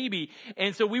baby.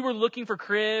 And so we were looking for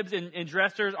cribs and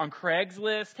dressers on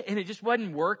Craigslist, and it just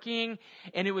wasn't working,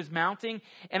 and it was mounting.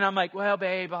 And I'm like, well,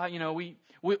 babe, you know, we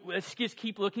let's just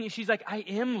keep looking. And she's like, I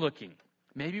am looking.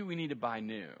 Maybe we need to buy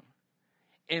new.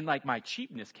 And like my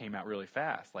cheapness came out really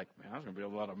fast. Like, man, that's going to be a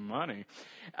lot of money.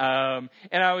 And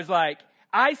I was like,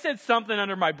 I said something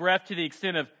under my breath to the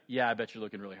extent of, yeah, I bet you're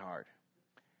looking really hard.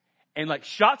 And like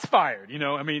shots fired, you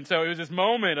know. I mean, so it was this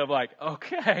moment of like,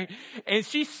 okay. And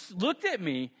she looked at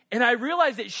me and I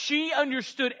realized that she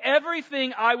understood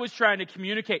everything I was trying to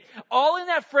communicate. All in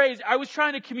that phrase, I was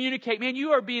trying to communicate, man,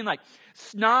 you are being like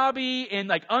snobby and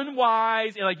like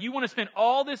unwise, and like you want to spend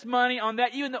all this money on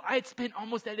that, even though I had spent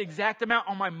almost that exact amount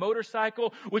on my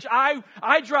motorcycle, which I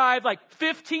drive like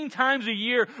 15 times a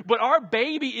year, but our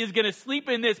baby is going to sleep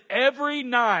in this every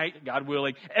night, God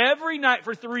willing, every night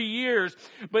for 3 years.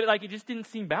 But like, it just didn't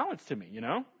seem balanced to me, you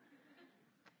know?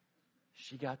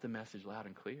 She got the message loud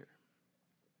and clear.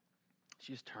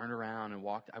 She just turned around and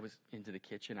walked. I was into the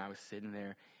kitchen. I was sitting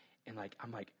there, and like,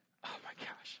 I'm like, oh my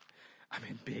gosh, I'm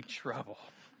in big trouble.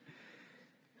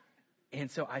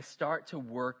 And so I start to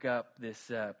work up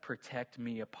this protect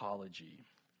me apology.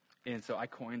 And so I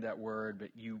coined that word, but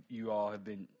you all have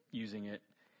been using it,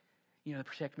 the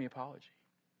protect me apology.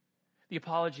 The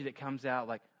apology that comes out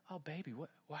like, oh, baby,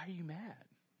 why are you mad?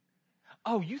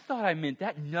 Oh, you thought I meant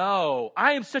that? No,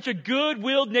 I am such a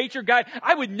good-willed nature guy.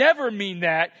 I would never mean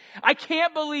that. I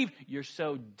can't believe you're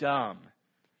so dumb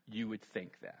you would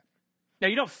think that. Now,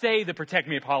 you don't say the protect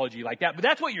me apology like that, but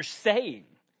that's what you're saying.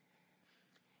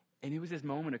 And it was this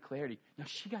moment of clarity. Now,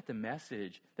 she got the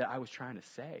message that I was trying to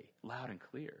say loud and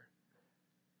clear.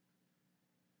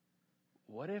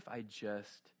 What if I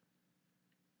just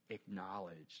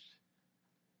acknowledged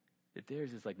that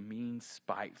there's this like mean,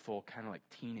 spiteful, kind of like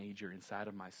teenager inside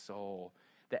of my soul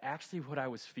that actually what I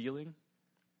was feeling,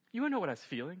 you want to know what I was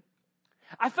feeling?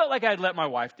 I felt like I'd let my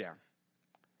wife down.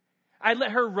 I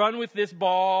let her run with this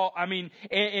ball.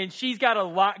 And she's got a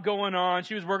lot going on.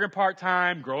 She was working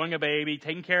part-time, growing a baby,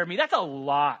 taking care of me. That's a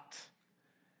lot.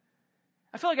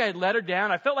 I felt like I had let her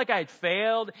down. I felt like I had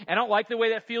failed. I don't like the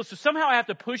way that feels. So somehow I have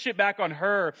to push it back on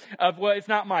her of, well, it's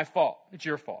not my fault. It's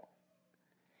your fault.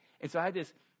 And so I had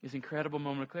this incredible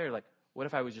moment of clarity. Like, what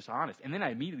if I was just honest? And then I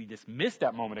immediately dismissed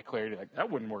that moment of clarity. Like, that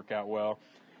wouldn't work out well.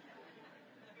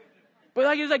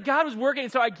 But it was like God was working.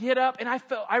 And so I get up and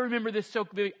I remember this so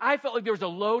clearly. I felt like there was a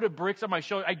load of bricks on my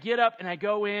shoulder. I get up and I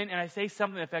go in and I say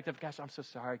something effective. Gosh, I'm so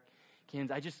sorry,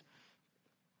 Kens.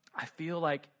 I feel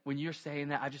like when you're saying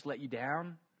that, I just let you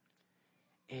down.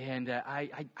 And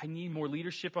I need more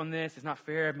leadership on this. It's not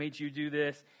fair. I've made you do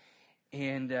this.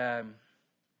 And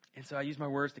so I use my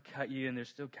words to cut you. And there's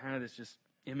still kind of this just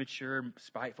immature,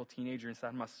 spiteful teenager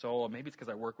inside my soul. Maybe it's because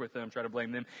I work with them, try to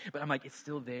blame them. But I'm like, it's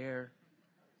still there.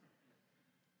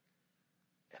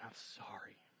 And I'm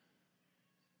sorry.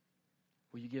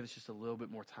 Will you give us just a little bit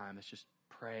more time? Let's just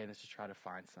pray and let's just try to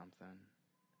find something.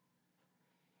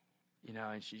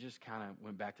 And she just kind of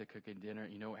went back to cooking dinner.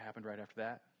 You know what happened right after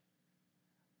that?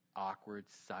 Awkward,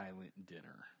 silent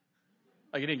dinner.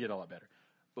 Like, it didn't get a lot better.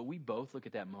 But we both look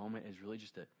at that moment as really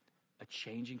just a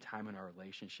changing time in our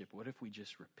relationship. What if we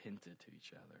just repented to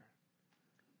each other?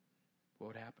 What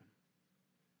would happen?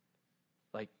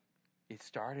 Like, it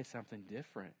started something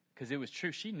different. Because it was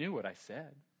true. She knew what I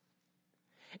said.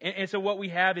 And so what we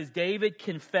have is David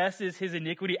confesses his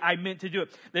iniquity. I meant to do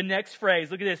it. The next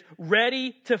phrase, look at this.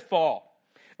 Ready to fall.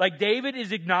 Like David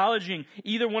is acknowledging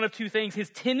either one of two things. His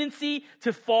tendency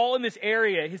to fall in this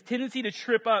area. His tendency to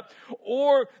trip up.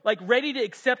 Or like ready to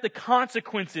accept the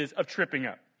consequences of tripping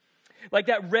up. Like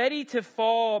that ready to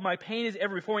fall, my pain is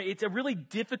ever before me. It's a really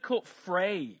difficult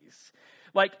phrase.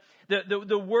 Like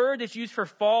the word that's used for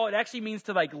fall, it actually means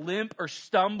to like limp or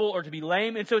stumble or to be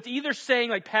lame. And so it's either saying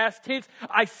like past tense,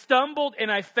 I stumbled and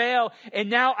I fell. And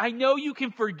now I know you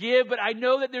can forgive, but I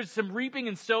know that there's some reaping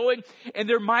and sowing. And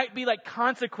there might be like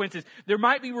consequences. There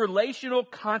might be relational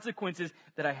consequences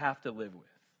that I have to live with.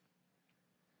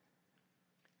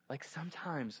 Like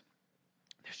sometimes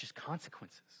there's just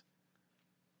consequences.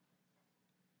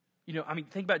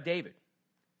 Think about David.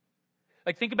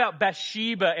 Like, think about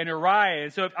Bathsheba and Uriah.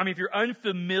 And so, if you're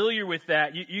unfamiliar with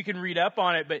that, you can read up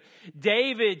on it. But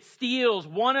David steals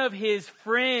one of his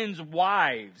friend's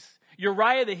wives.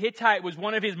 Uriah the Hittite was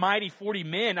one of his mighty 40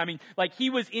 men.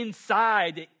 He was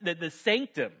inside the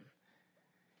sanctum.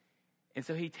 And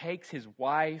so he takes his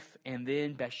wife, and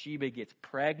then Bathsheba gets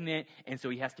pregnant, and so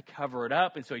he has to cover it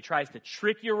up, and so he tries to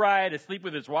trick Uriah to sleep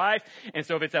with his wife. And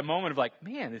so if it's that moment of like,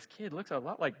 man, this kid looks a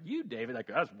lot like you, David, like,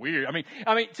 that's weird.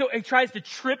 So he tries to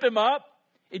trip him up.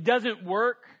 It doesn't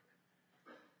work.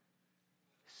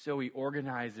 So he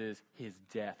organizes his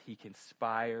death. He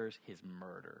conspires his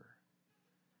murder.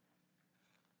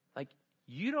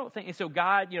 You don't think, and so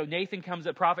God, Nathan comes,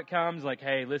 the prophet comes, like,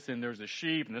 hey, listen, there's a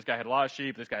sheep, and this guy had a lot of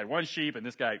sheep, this guy had one sheep, and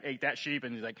this guy ate that sheep,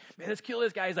 and he's like, man, let's kill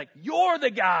this guy. He's like, you're the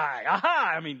guy.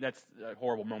 Aha! That's a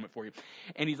horrible moment for you.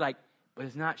 And he's like, but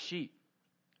it's not sheep.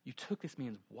 You took this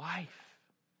man's wife.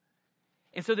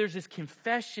 And so there's this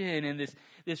confession and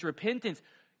this repentance.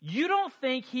 You don't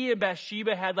think he and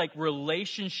Bathsheba had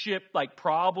relationship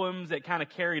problems that kind of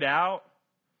carried out?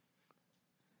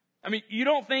 You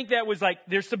don't think that was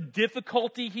there's some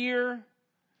difficulty here?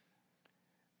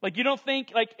 You don't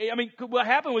think, what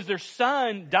happened was their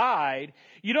son died.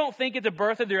 You don't think at the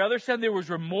birth of their other son there was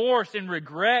remorse and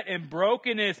regret and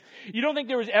brokenness. You don't think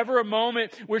there was ever a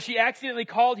moment where she accidentally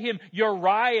called him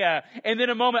Uriah and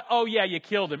then a moment, oh yeah, you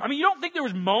killed him. You don't think there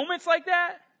was moments like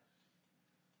that?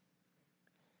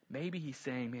 Maybe he's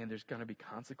saying, man, there's going to be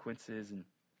consequences and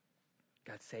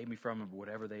God save me from them,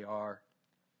 whatever they are,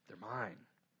 they're mine.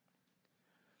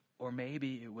 Or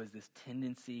maybe it was this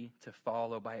tendency to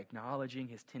follow. By acknowledging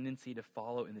his tendency to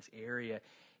follow in this area,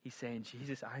 he's saying,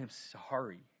 Jesus, I am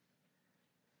sorry.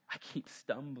 I keep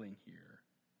stumbling here.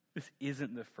 This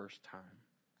isn't the first time.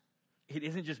 it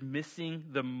isn't just missing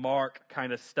the mark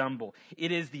kind of stumble.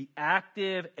 It is the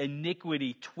active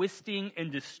iniquity, twisting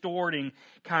and distorting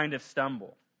kind of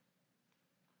stumble.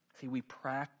 See, we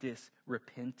practice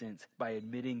repentance by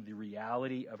admitting the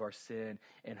reality of our sin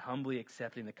and humbly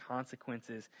accepting the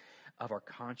consequences of our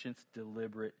conscience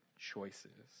deliberate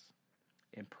choices.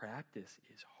 And practice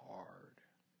is hard.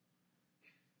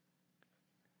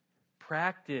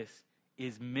 Practice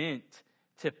is meant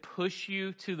to push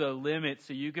you to the limit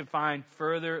so you can find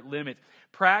further limits.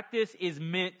 Practice is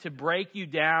meant to break you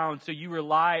down so you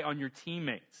rely on your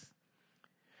teammates.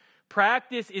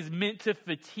 Practice is meant to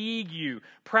fatigue you.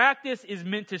 Practice is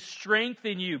meant to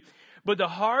strengthen you. But the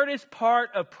hardest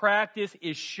part of practice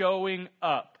is showing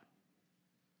up.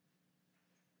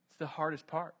 It's the hardest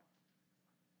part.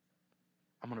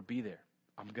 I'm going to be there.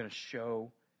 I'm going to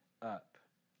show up.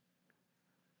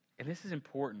 And this is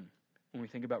important when we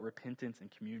think about repentance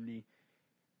and community.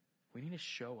 We need to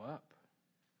show up.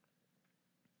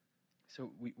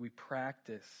 So we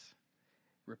practice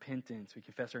repentance. We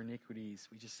confess our iniquities.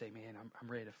 We just say, man, I'm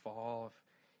ready to fall.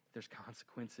 If there's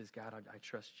consequences, God, I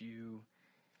trust you.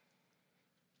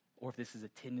 Or if this is a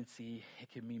tendency,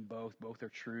 it could mean both. Both are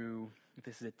true. If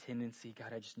this is a tendency,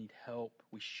 God, I just need help.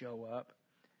 We show up.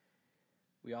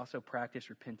 We also practice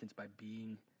repentance by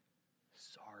being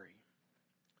sorry.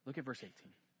 Look at verse 18.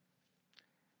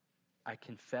 I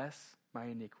confess my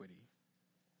iniquity.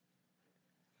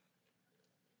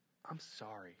 I'm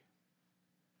sorry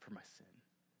for my sin.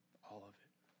 All of it.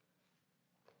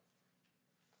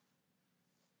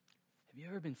 Have you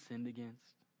ever been sinned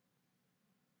against?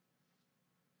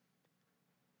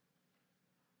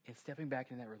 And stepping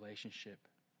back into that relationship,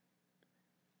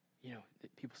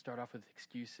 people start off with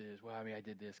excuses. Well, I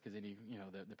did this because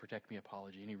the protect me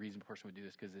apology. Any reason a person would do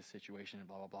this because this situation and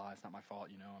blah, blah, blah. It's not my fault,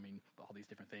 all these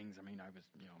different things. I was,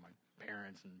 my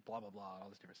parents and blah, blah, blah, all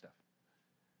this different stuff.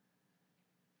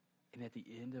 And at the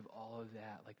end of all of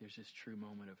that, there's this true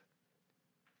moment of,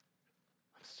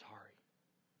 I'm sorry.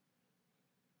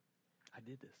 I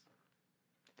did this.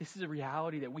 This is a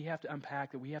reality that we have to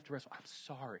unpack, that we have to wrestle. I'm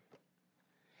sorry.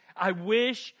 I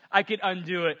wish I could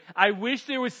undo it. I wish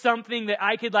there was something that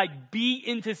I could beat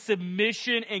into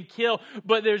submission and kill,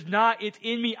 but there's not. It's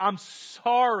in me. I'm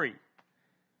sorry.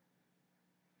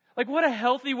 What a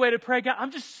healthy way to pray. God,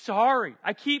 I'm just sorry.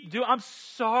 I'm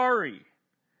sorry.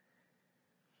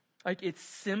 It's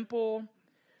simple,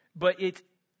 but it's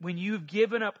when you've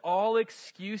given up all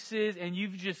excuses and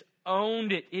you've just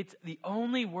owned it, it's the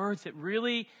only words that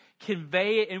really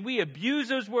convey it. And we abuse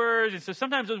those words, and so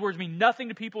sometimes those words mean nothing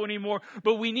to people anymore,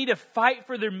 but we need to fight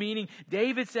for their meaning.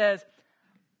 David says,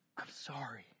 I'm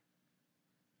sorry.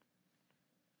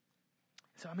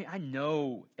 So, I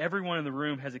know everyone in the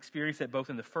room has experienced that both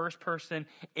in the first person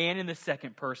and in the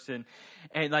second person.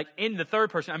 And in the third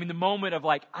person, the moment of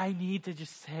I need to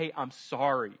just say, I'm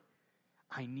sorry.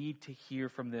 I need to hear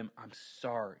from them, I'm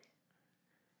sorry.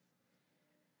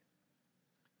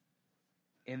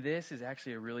 And this is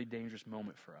actually a really dangerous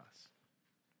moment for us.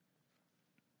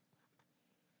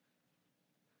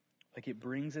 It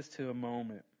brings us to a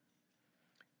moment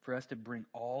for us to bring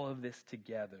all of this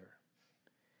together.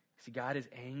 See, God is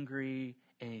angry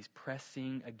and He's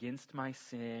pressing against my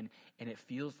sin, and it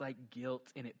feels like guilt,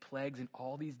 and it plagues in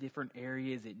all these different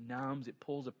areas. It numbs, it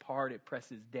pulls apart, it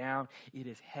presses down. It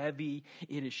is heavy,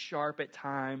 it is sharp at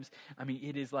times.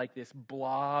 It is like this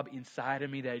blob inside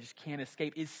of me that I just can't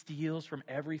escape. It steals from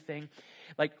everything.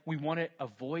 We want to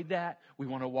avoid that. We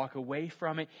want to walk away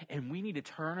from it, and we need to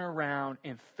turn around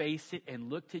and face it and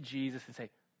look to Jesus and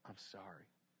say, I'm sorry.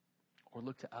 Or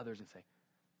look to others and say,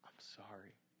 I'm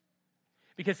sorry.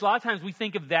 Because a lot of times we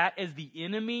think of that as the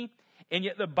enemy, and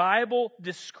yet the Bible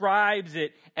describes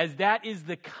it as that is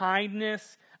the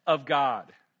kindness of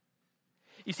God.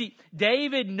 You see,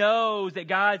 David knows that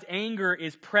God's anger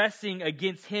is pressing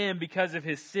against him because of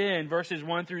his sin, verses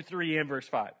 1 through 3 and verse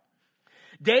 5.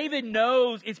 David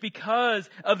knows it's because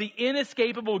of the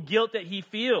inescapable guilt that he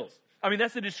feels.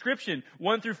 That's the description,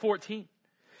 1 through 14.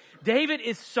 David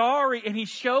is sorry, and he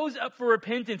shows up for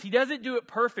repentance. He doesn't do it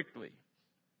perfectly.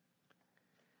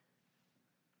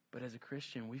 But as a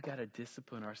Christian, we've got to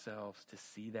discipline ourselves to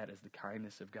see that as the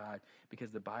kindness of God, because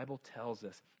the Bible tells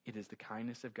us it is the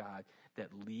kindness of God that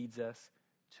leads us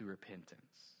to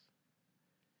repentance.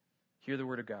 Hear the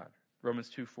word of God, Romans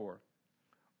 2:4.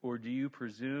 Or do you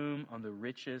presume on the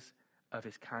riches of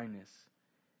His kindness?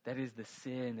 That is the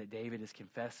sin that David is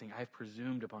confessing. I've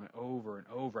presumed upon it over and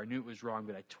over. I knew it was wrong,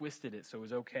 but I twisted it so it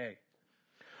was okay.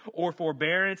 Or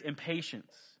forbearance and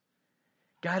patience.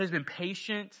 God has been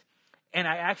patient And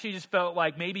I actually just felt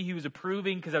like maybe he was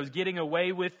approving because I was getting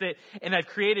away with it. And I've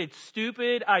created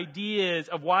stupid ideas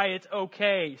of why it's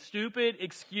okay. Stupid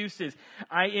excuses.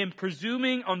 I am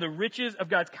presuming on the riches of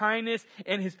God's kindness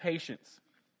and his patience.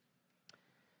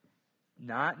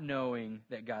 Not knowing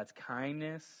that God's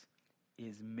kindness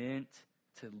is meant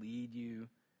to lead you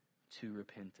to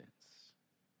repentance.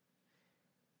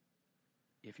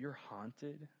 If you're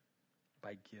haunted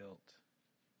by guilt,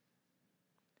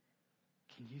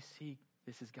 can you see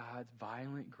this is God's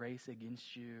violent grace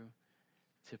against you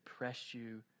to press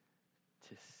you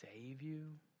to save you?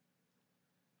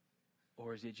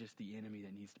 Or is it just the enemy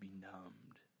that needs to be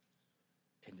numbed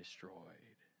and destroyed?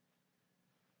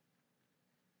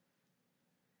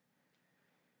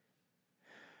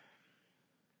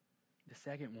 The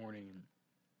second warning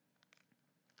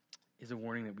is a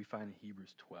warning that we find in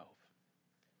Hebrews 12.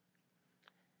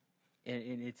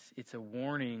 And it's a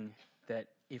warning that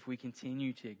if we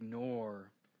continue to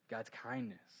ignore God's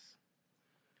kindness,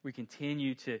 we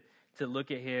continue to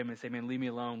look at him and say, man, leave me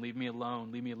alone, leave me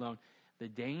alone, leave me alone. The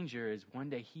danger is one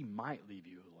day he might leave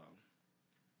you alone.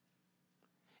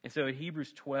 And so in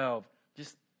Hebrews 12,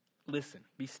 just listen,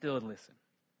 be still and listen.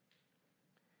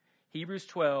 Hebrews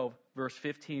 12, verse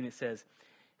 15, it says,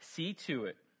 see to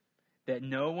it that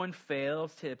no one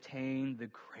fails to obtain the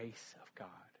grace of God.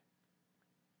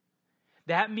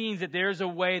 That means that there's a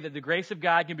way that the grace of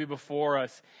God can be before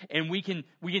us and we can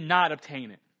not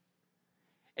obtain it.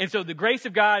 And so the grace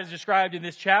of God is described in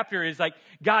this chapter is like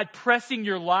God pressing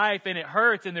your life, and it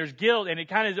hurts and there's guilt and it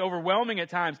kind of is overwhelming at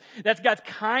times. That's God's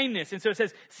kindness. And so it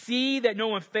says, see that no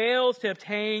one fails to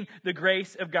obtain the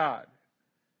grace of God.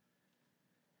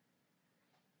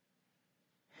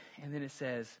 And then it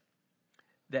says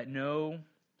that no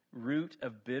root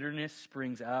of bitterness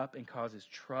springs up and causes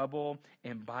trouble,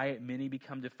 and by it many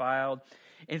become defiled.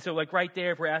 And so like right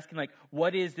there, if we're asking like,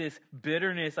 what is this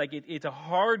bitterness? Like it's a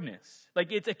hardness.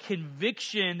 Like it's a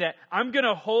conviction that I'm going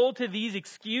to hold to these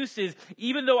excuses,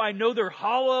 even though I know they're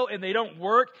hollow and they don't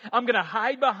work. I'm going to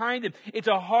hide behind them. It's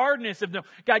a hardness of, no,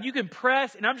 God, you can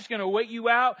press and I'm just going to wait you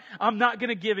out. I'm not going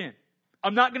to give in.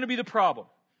 I'm not going to be the problem.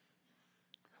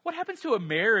 What happens to a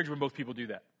marriage when both people do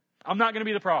that? I'm not going to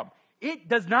be the problem. It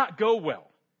does not go well.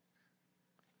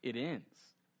 It ends.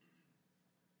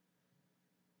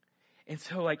 And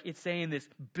so like it's saying this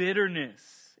bitterness.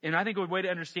 And I think a way to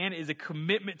understand it is a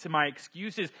commitment to my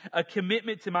excuses, a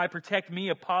commitment to my protect me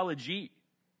apology.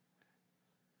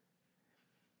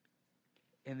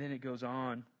 And then it goes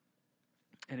on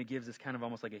and it gives us kind of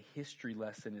almost like a history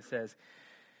lesson. It says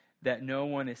that no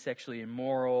one is sexually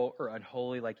immoral or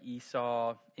unholy like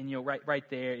Esau. And, right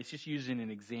there, it's just using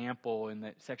an example in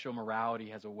that sexual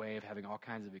morality has a way of having all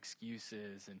kinds of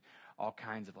excuses and all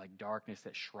kinds of like darkness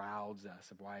that shrouds us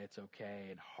of why it's okay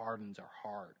and hardens our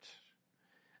heart.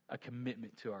 A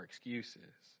commitment to our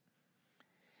excuses.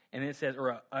 And then it says,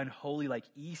 or unholy like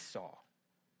Esau.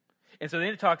 And so then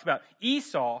it talks about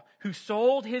Esau, who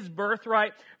sold his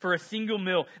birthright for a single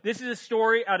meal. This is a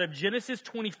story out of Genesis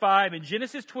 25. In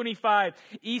Genesis 25,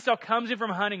 Esau comes in from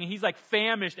hunting, and he's like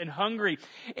famished and hungry.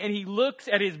 And he looks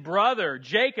at his brother,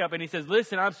 Jacob, and he says,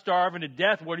 listen, I'm starving to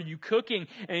death. What are you cooking?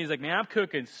 And he's like, man, I'm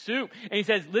cooking soup. And he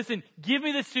says, listen, give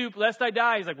me the soup lest I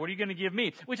die. He's like, what are you going to give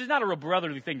me? Which is not a real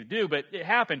brotherly thing to do, but it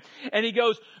happened. And he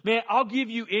goes, man, I'll give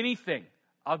you anything.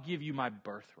 I'll give you my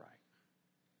birthright.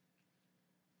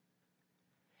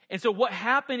 And so what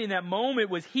happened in that moment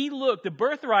was the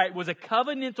birthright was a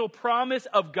covenantal promise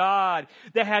of God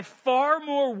that had far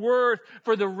more worth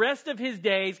for the rest of his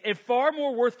days and far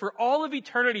more worth for all of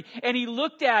eternity. And he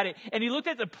looked at it, and he looked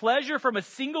at the pleasure from a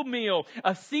single meal,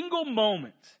 a single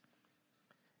moment.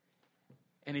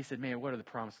 And he said, man, what are the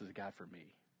promises of God for me?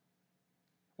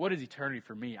 What is eternity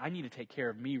for me? I need to take care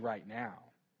of me right now.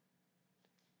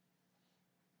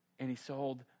 And he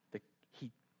sold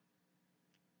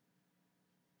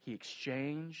He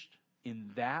exchanged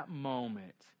in that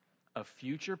moment of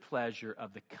future pleasure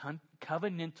of the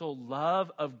covenantal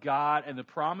love of God and the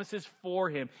promises for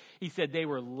him. He said they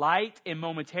were light and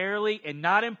momentarily and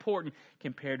not important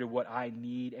compared to what I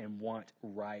need and want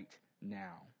right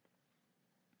now.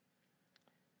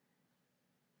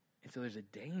 And so there's a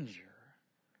danger.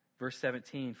 Verse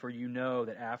 17, for you know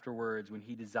that afterwards, when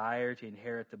he desired to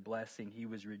inherit the blessing, he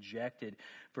was rejected,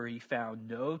 for he found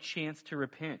no chance to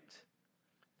repent,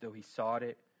 though he sought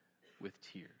it with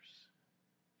tears.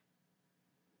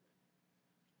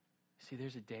 See,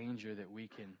 there's a danger that we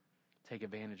can take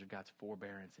advantage of God's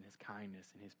forbearance and his kindness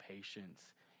and his patience,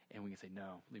 and we can say,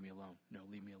 no, leave me alone. No,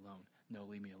 leave me alone. No,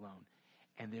 leave me alone.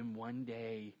 And then one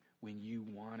day when you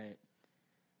want it,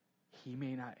 you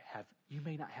may not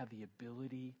have the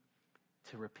ability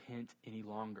to repent any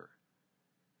longer.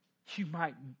 You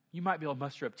might be able to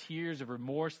muster up tears of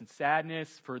remorse and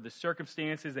sadness for the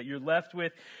circumstances that you're left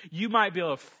with. You might be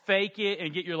able to fake it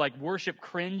and get your worship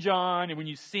cringe on. And when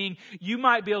you sing, you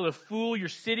might be able to fool your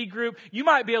city group. You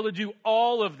might be able to do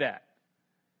all of that.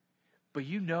 But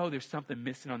there's something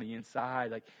missing on the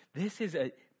inside. This is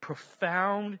a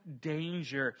profound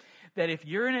danger that if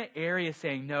you're in an area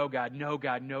saying, no, God, no,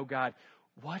 God, no, God,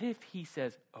 what if he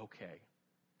says, okay?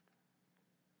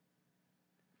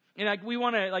 And we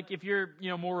want to, if you're,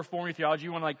 more reformed theology,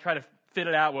 you want to try to fit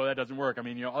it out. Well, that doesn't work.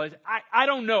 I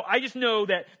don't know. I just know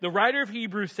that the writer of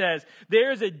Hebrews says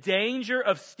there's a danger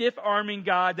of stiff-arming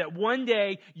God that one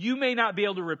day you may not be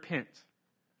able to repent.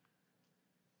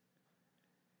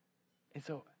 And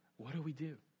so, what do we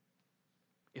do?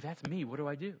 If that's me, what do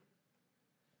I do?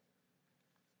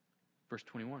 Verse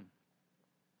 21.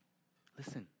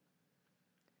 Listen.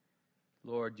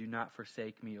 Lord, do not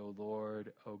forsake me, O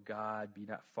Lord. O God, be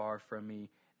not far from me.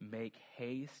 Make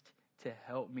haste to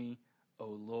help me, O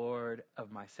Lord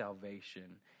of my salvation.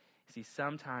 See,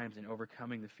 sometimes in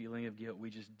overcoming the feeling of guilt, we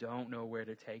just don't know where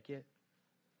to take it.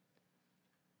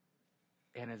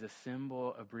 And as a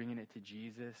symbol of bringing it to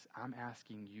Jesus, I'm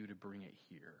asking you to bring it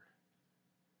here.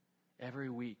 Every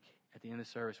week at the end of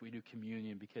the service, we do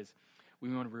communion because we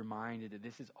want to be reminded that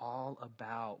this is all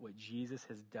about what Jesus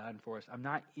has done for us. I'm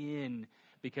not in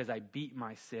because I beat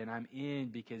my sin. I'm in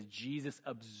because Jesus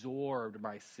absorbed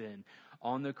my sin.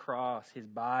 On the cross, his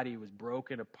body was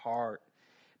broken apart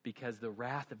because the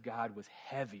wrath of God was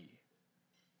heavy.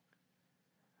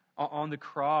 On the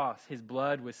cross, his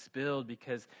blood was spilled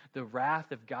because the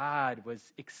wrath of God was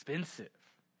expensive.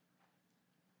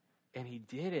 And he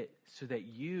did it so that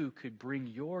you could bring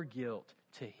your guilt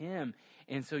to him.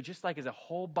 And so just like as a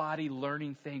whole body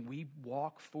learning thing, we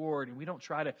walk forward and we don't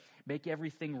try to make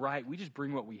everything right. We just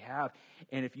bring what we have.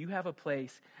 And if you have a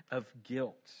place of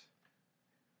guilt,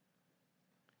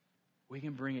 we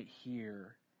can bring it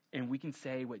here. And we can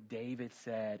say what David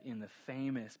said in the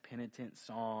famous penitent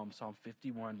psalm, Psalm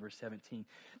 51, verse 17.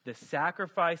 The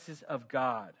sacrifices of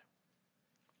God.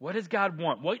 What does God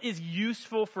want? What is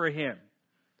useful for him?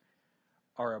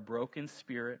 Are a broken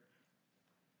spirit,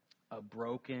 a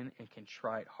broken and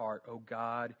contrite heart. Oh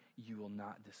God, you will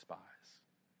not despise.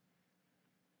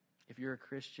 If you're a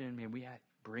Christian, man,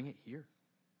 bring it here.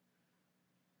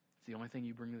 It's the only thing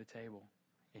you bring to the table.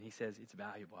 And he says, it's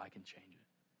valuable. I can change it.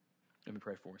 Let me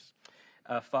pray for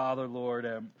us. Father, Lord,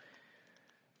 I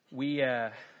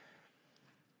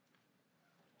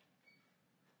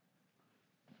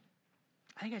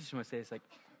think I just want to say this,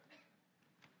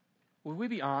 would we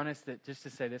be honest that just to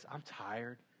say this, I'm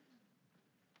tired.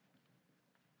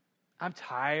 I'm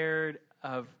tired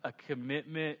of a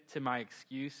commitment to my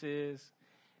excuses,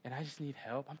 and I just need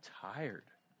help. I'm tired.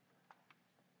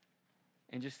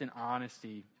 And just in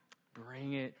honesty,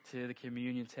 bring it to the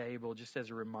communion table just as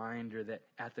a reminder that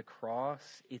at the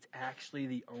cross, it's actually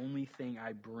the only thing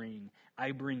I bring.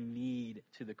 I bring need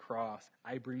to the cross.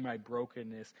 I bring my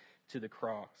brokenness to the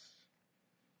cross.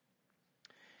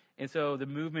 And so the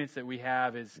movements that we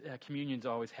have is communion's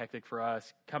always hectic for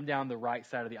us. Come down the right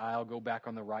side of the aisle, go back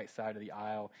on the right side of the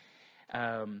aisle.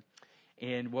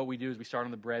 And what we do is we start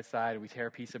on the bread side, and we tear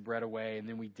a piece of bread away, and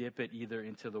then we dip it either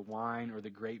into the wine or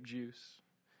the grape juice.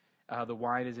 The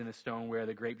wine is in the stoneware,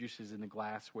 the grape juice is in the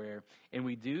glassware. And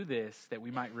we do this that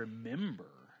we might remember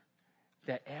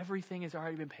that everything has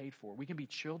already been paid for. We can be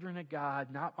children of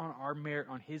God, not on our merit,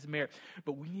 on his merit,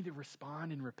 but we need to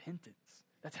respond in repentance.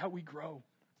 That's how we grow.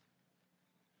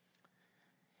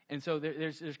 And so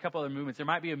there's a couple other movements. There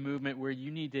might be a movement where you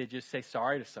need to just say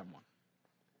sorry to someone.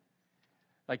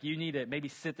 You need to maybe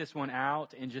sit this one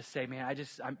out and just say, man,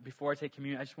 before I take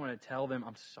communion, I just want to tell them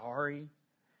I'm sorry.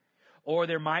 Or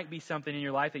there might be something in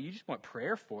your life that you just want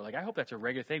prayer for. I hope that's a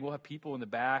regular thing. We'll have people in the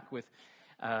back with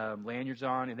lanyards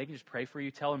on, and they can just pray for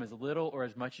you. Tell them as little or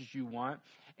as much as you want.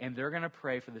 And they're going to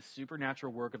pray for the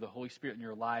supernatural work of the Holy Spirit in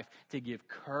your life to give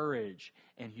courage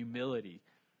and humility.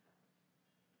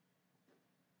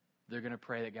 They're going to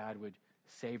pray that God would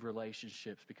save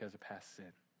relationships because of past sin.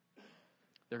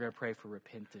 They're going to pray for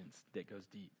repentance that goes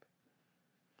deep.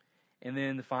 And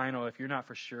then the final, if you're not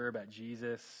for sure about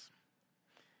Jesus,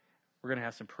 we're going to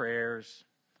have some prayers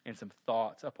and some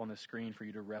thoughts up on the screen for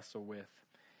you to wrestle with.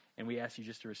 And we ask you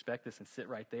just to respect this and sit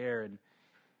right there. And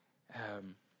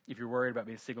if you're worried about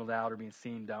being signaled out or being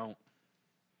seen, don't.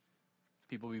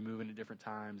 People will be moving at different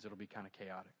times. It'll be kind of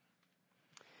chaotic.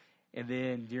 And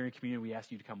then during communion, we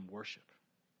ask you to come worship.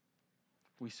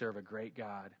 We serve a great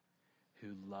God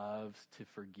who loves to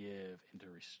forgive and to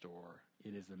restore.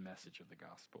 It is the message of the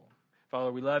gospel.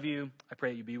 Father, we love you. I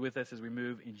pray that you be with us as we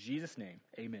move. In Jesus' name,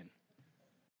 amen.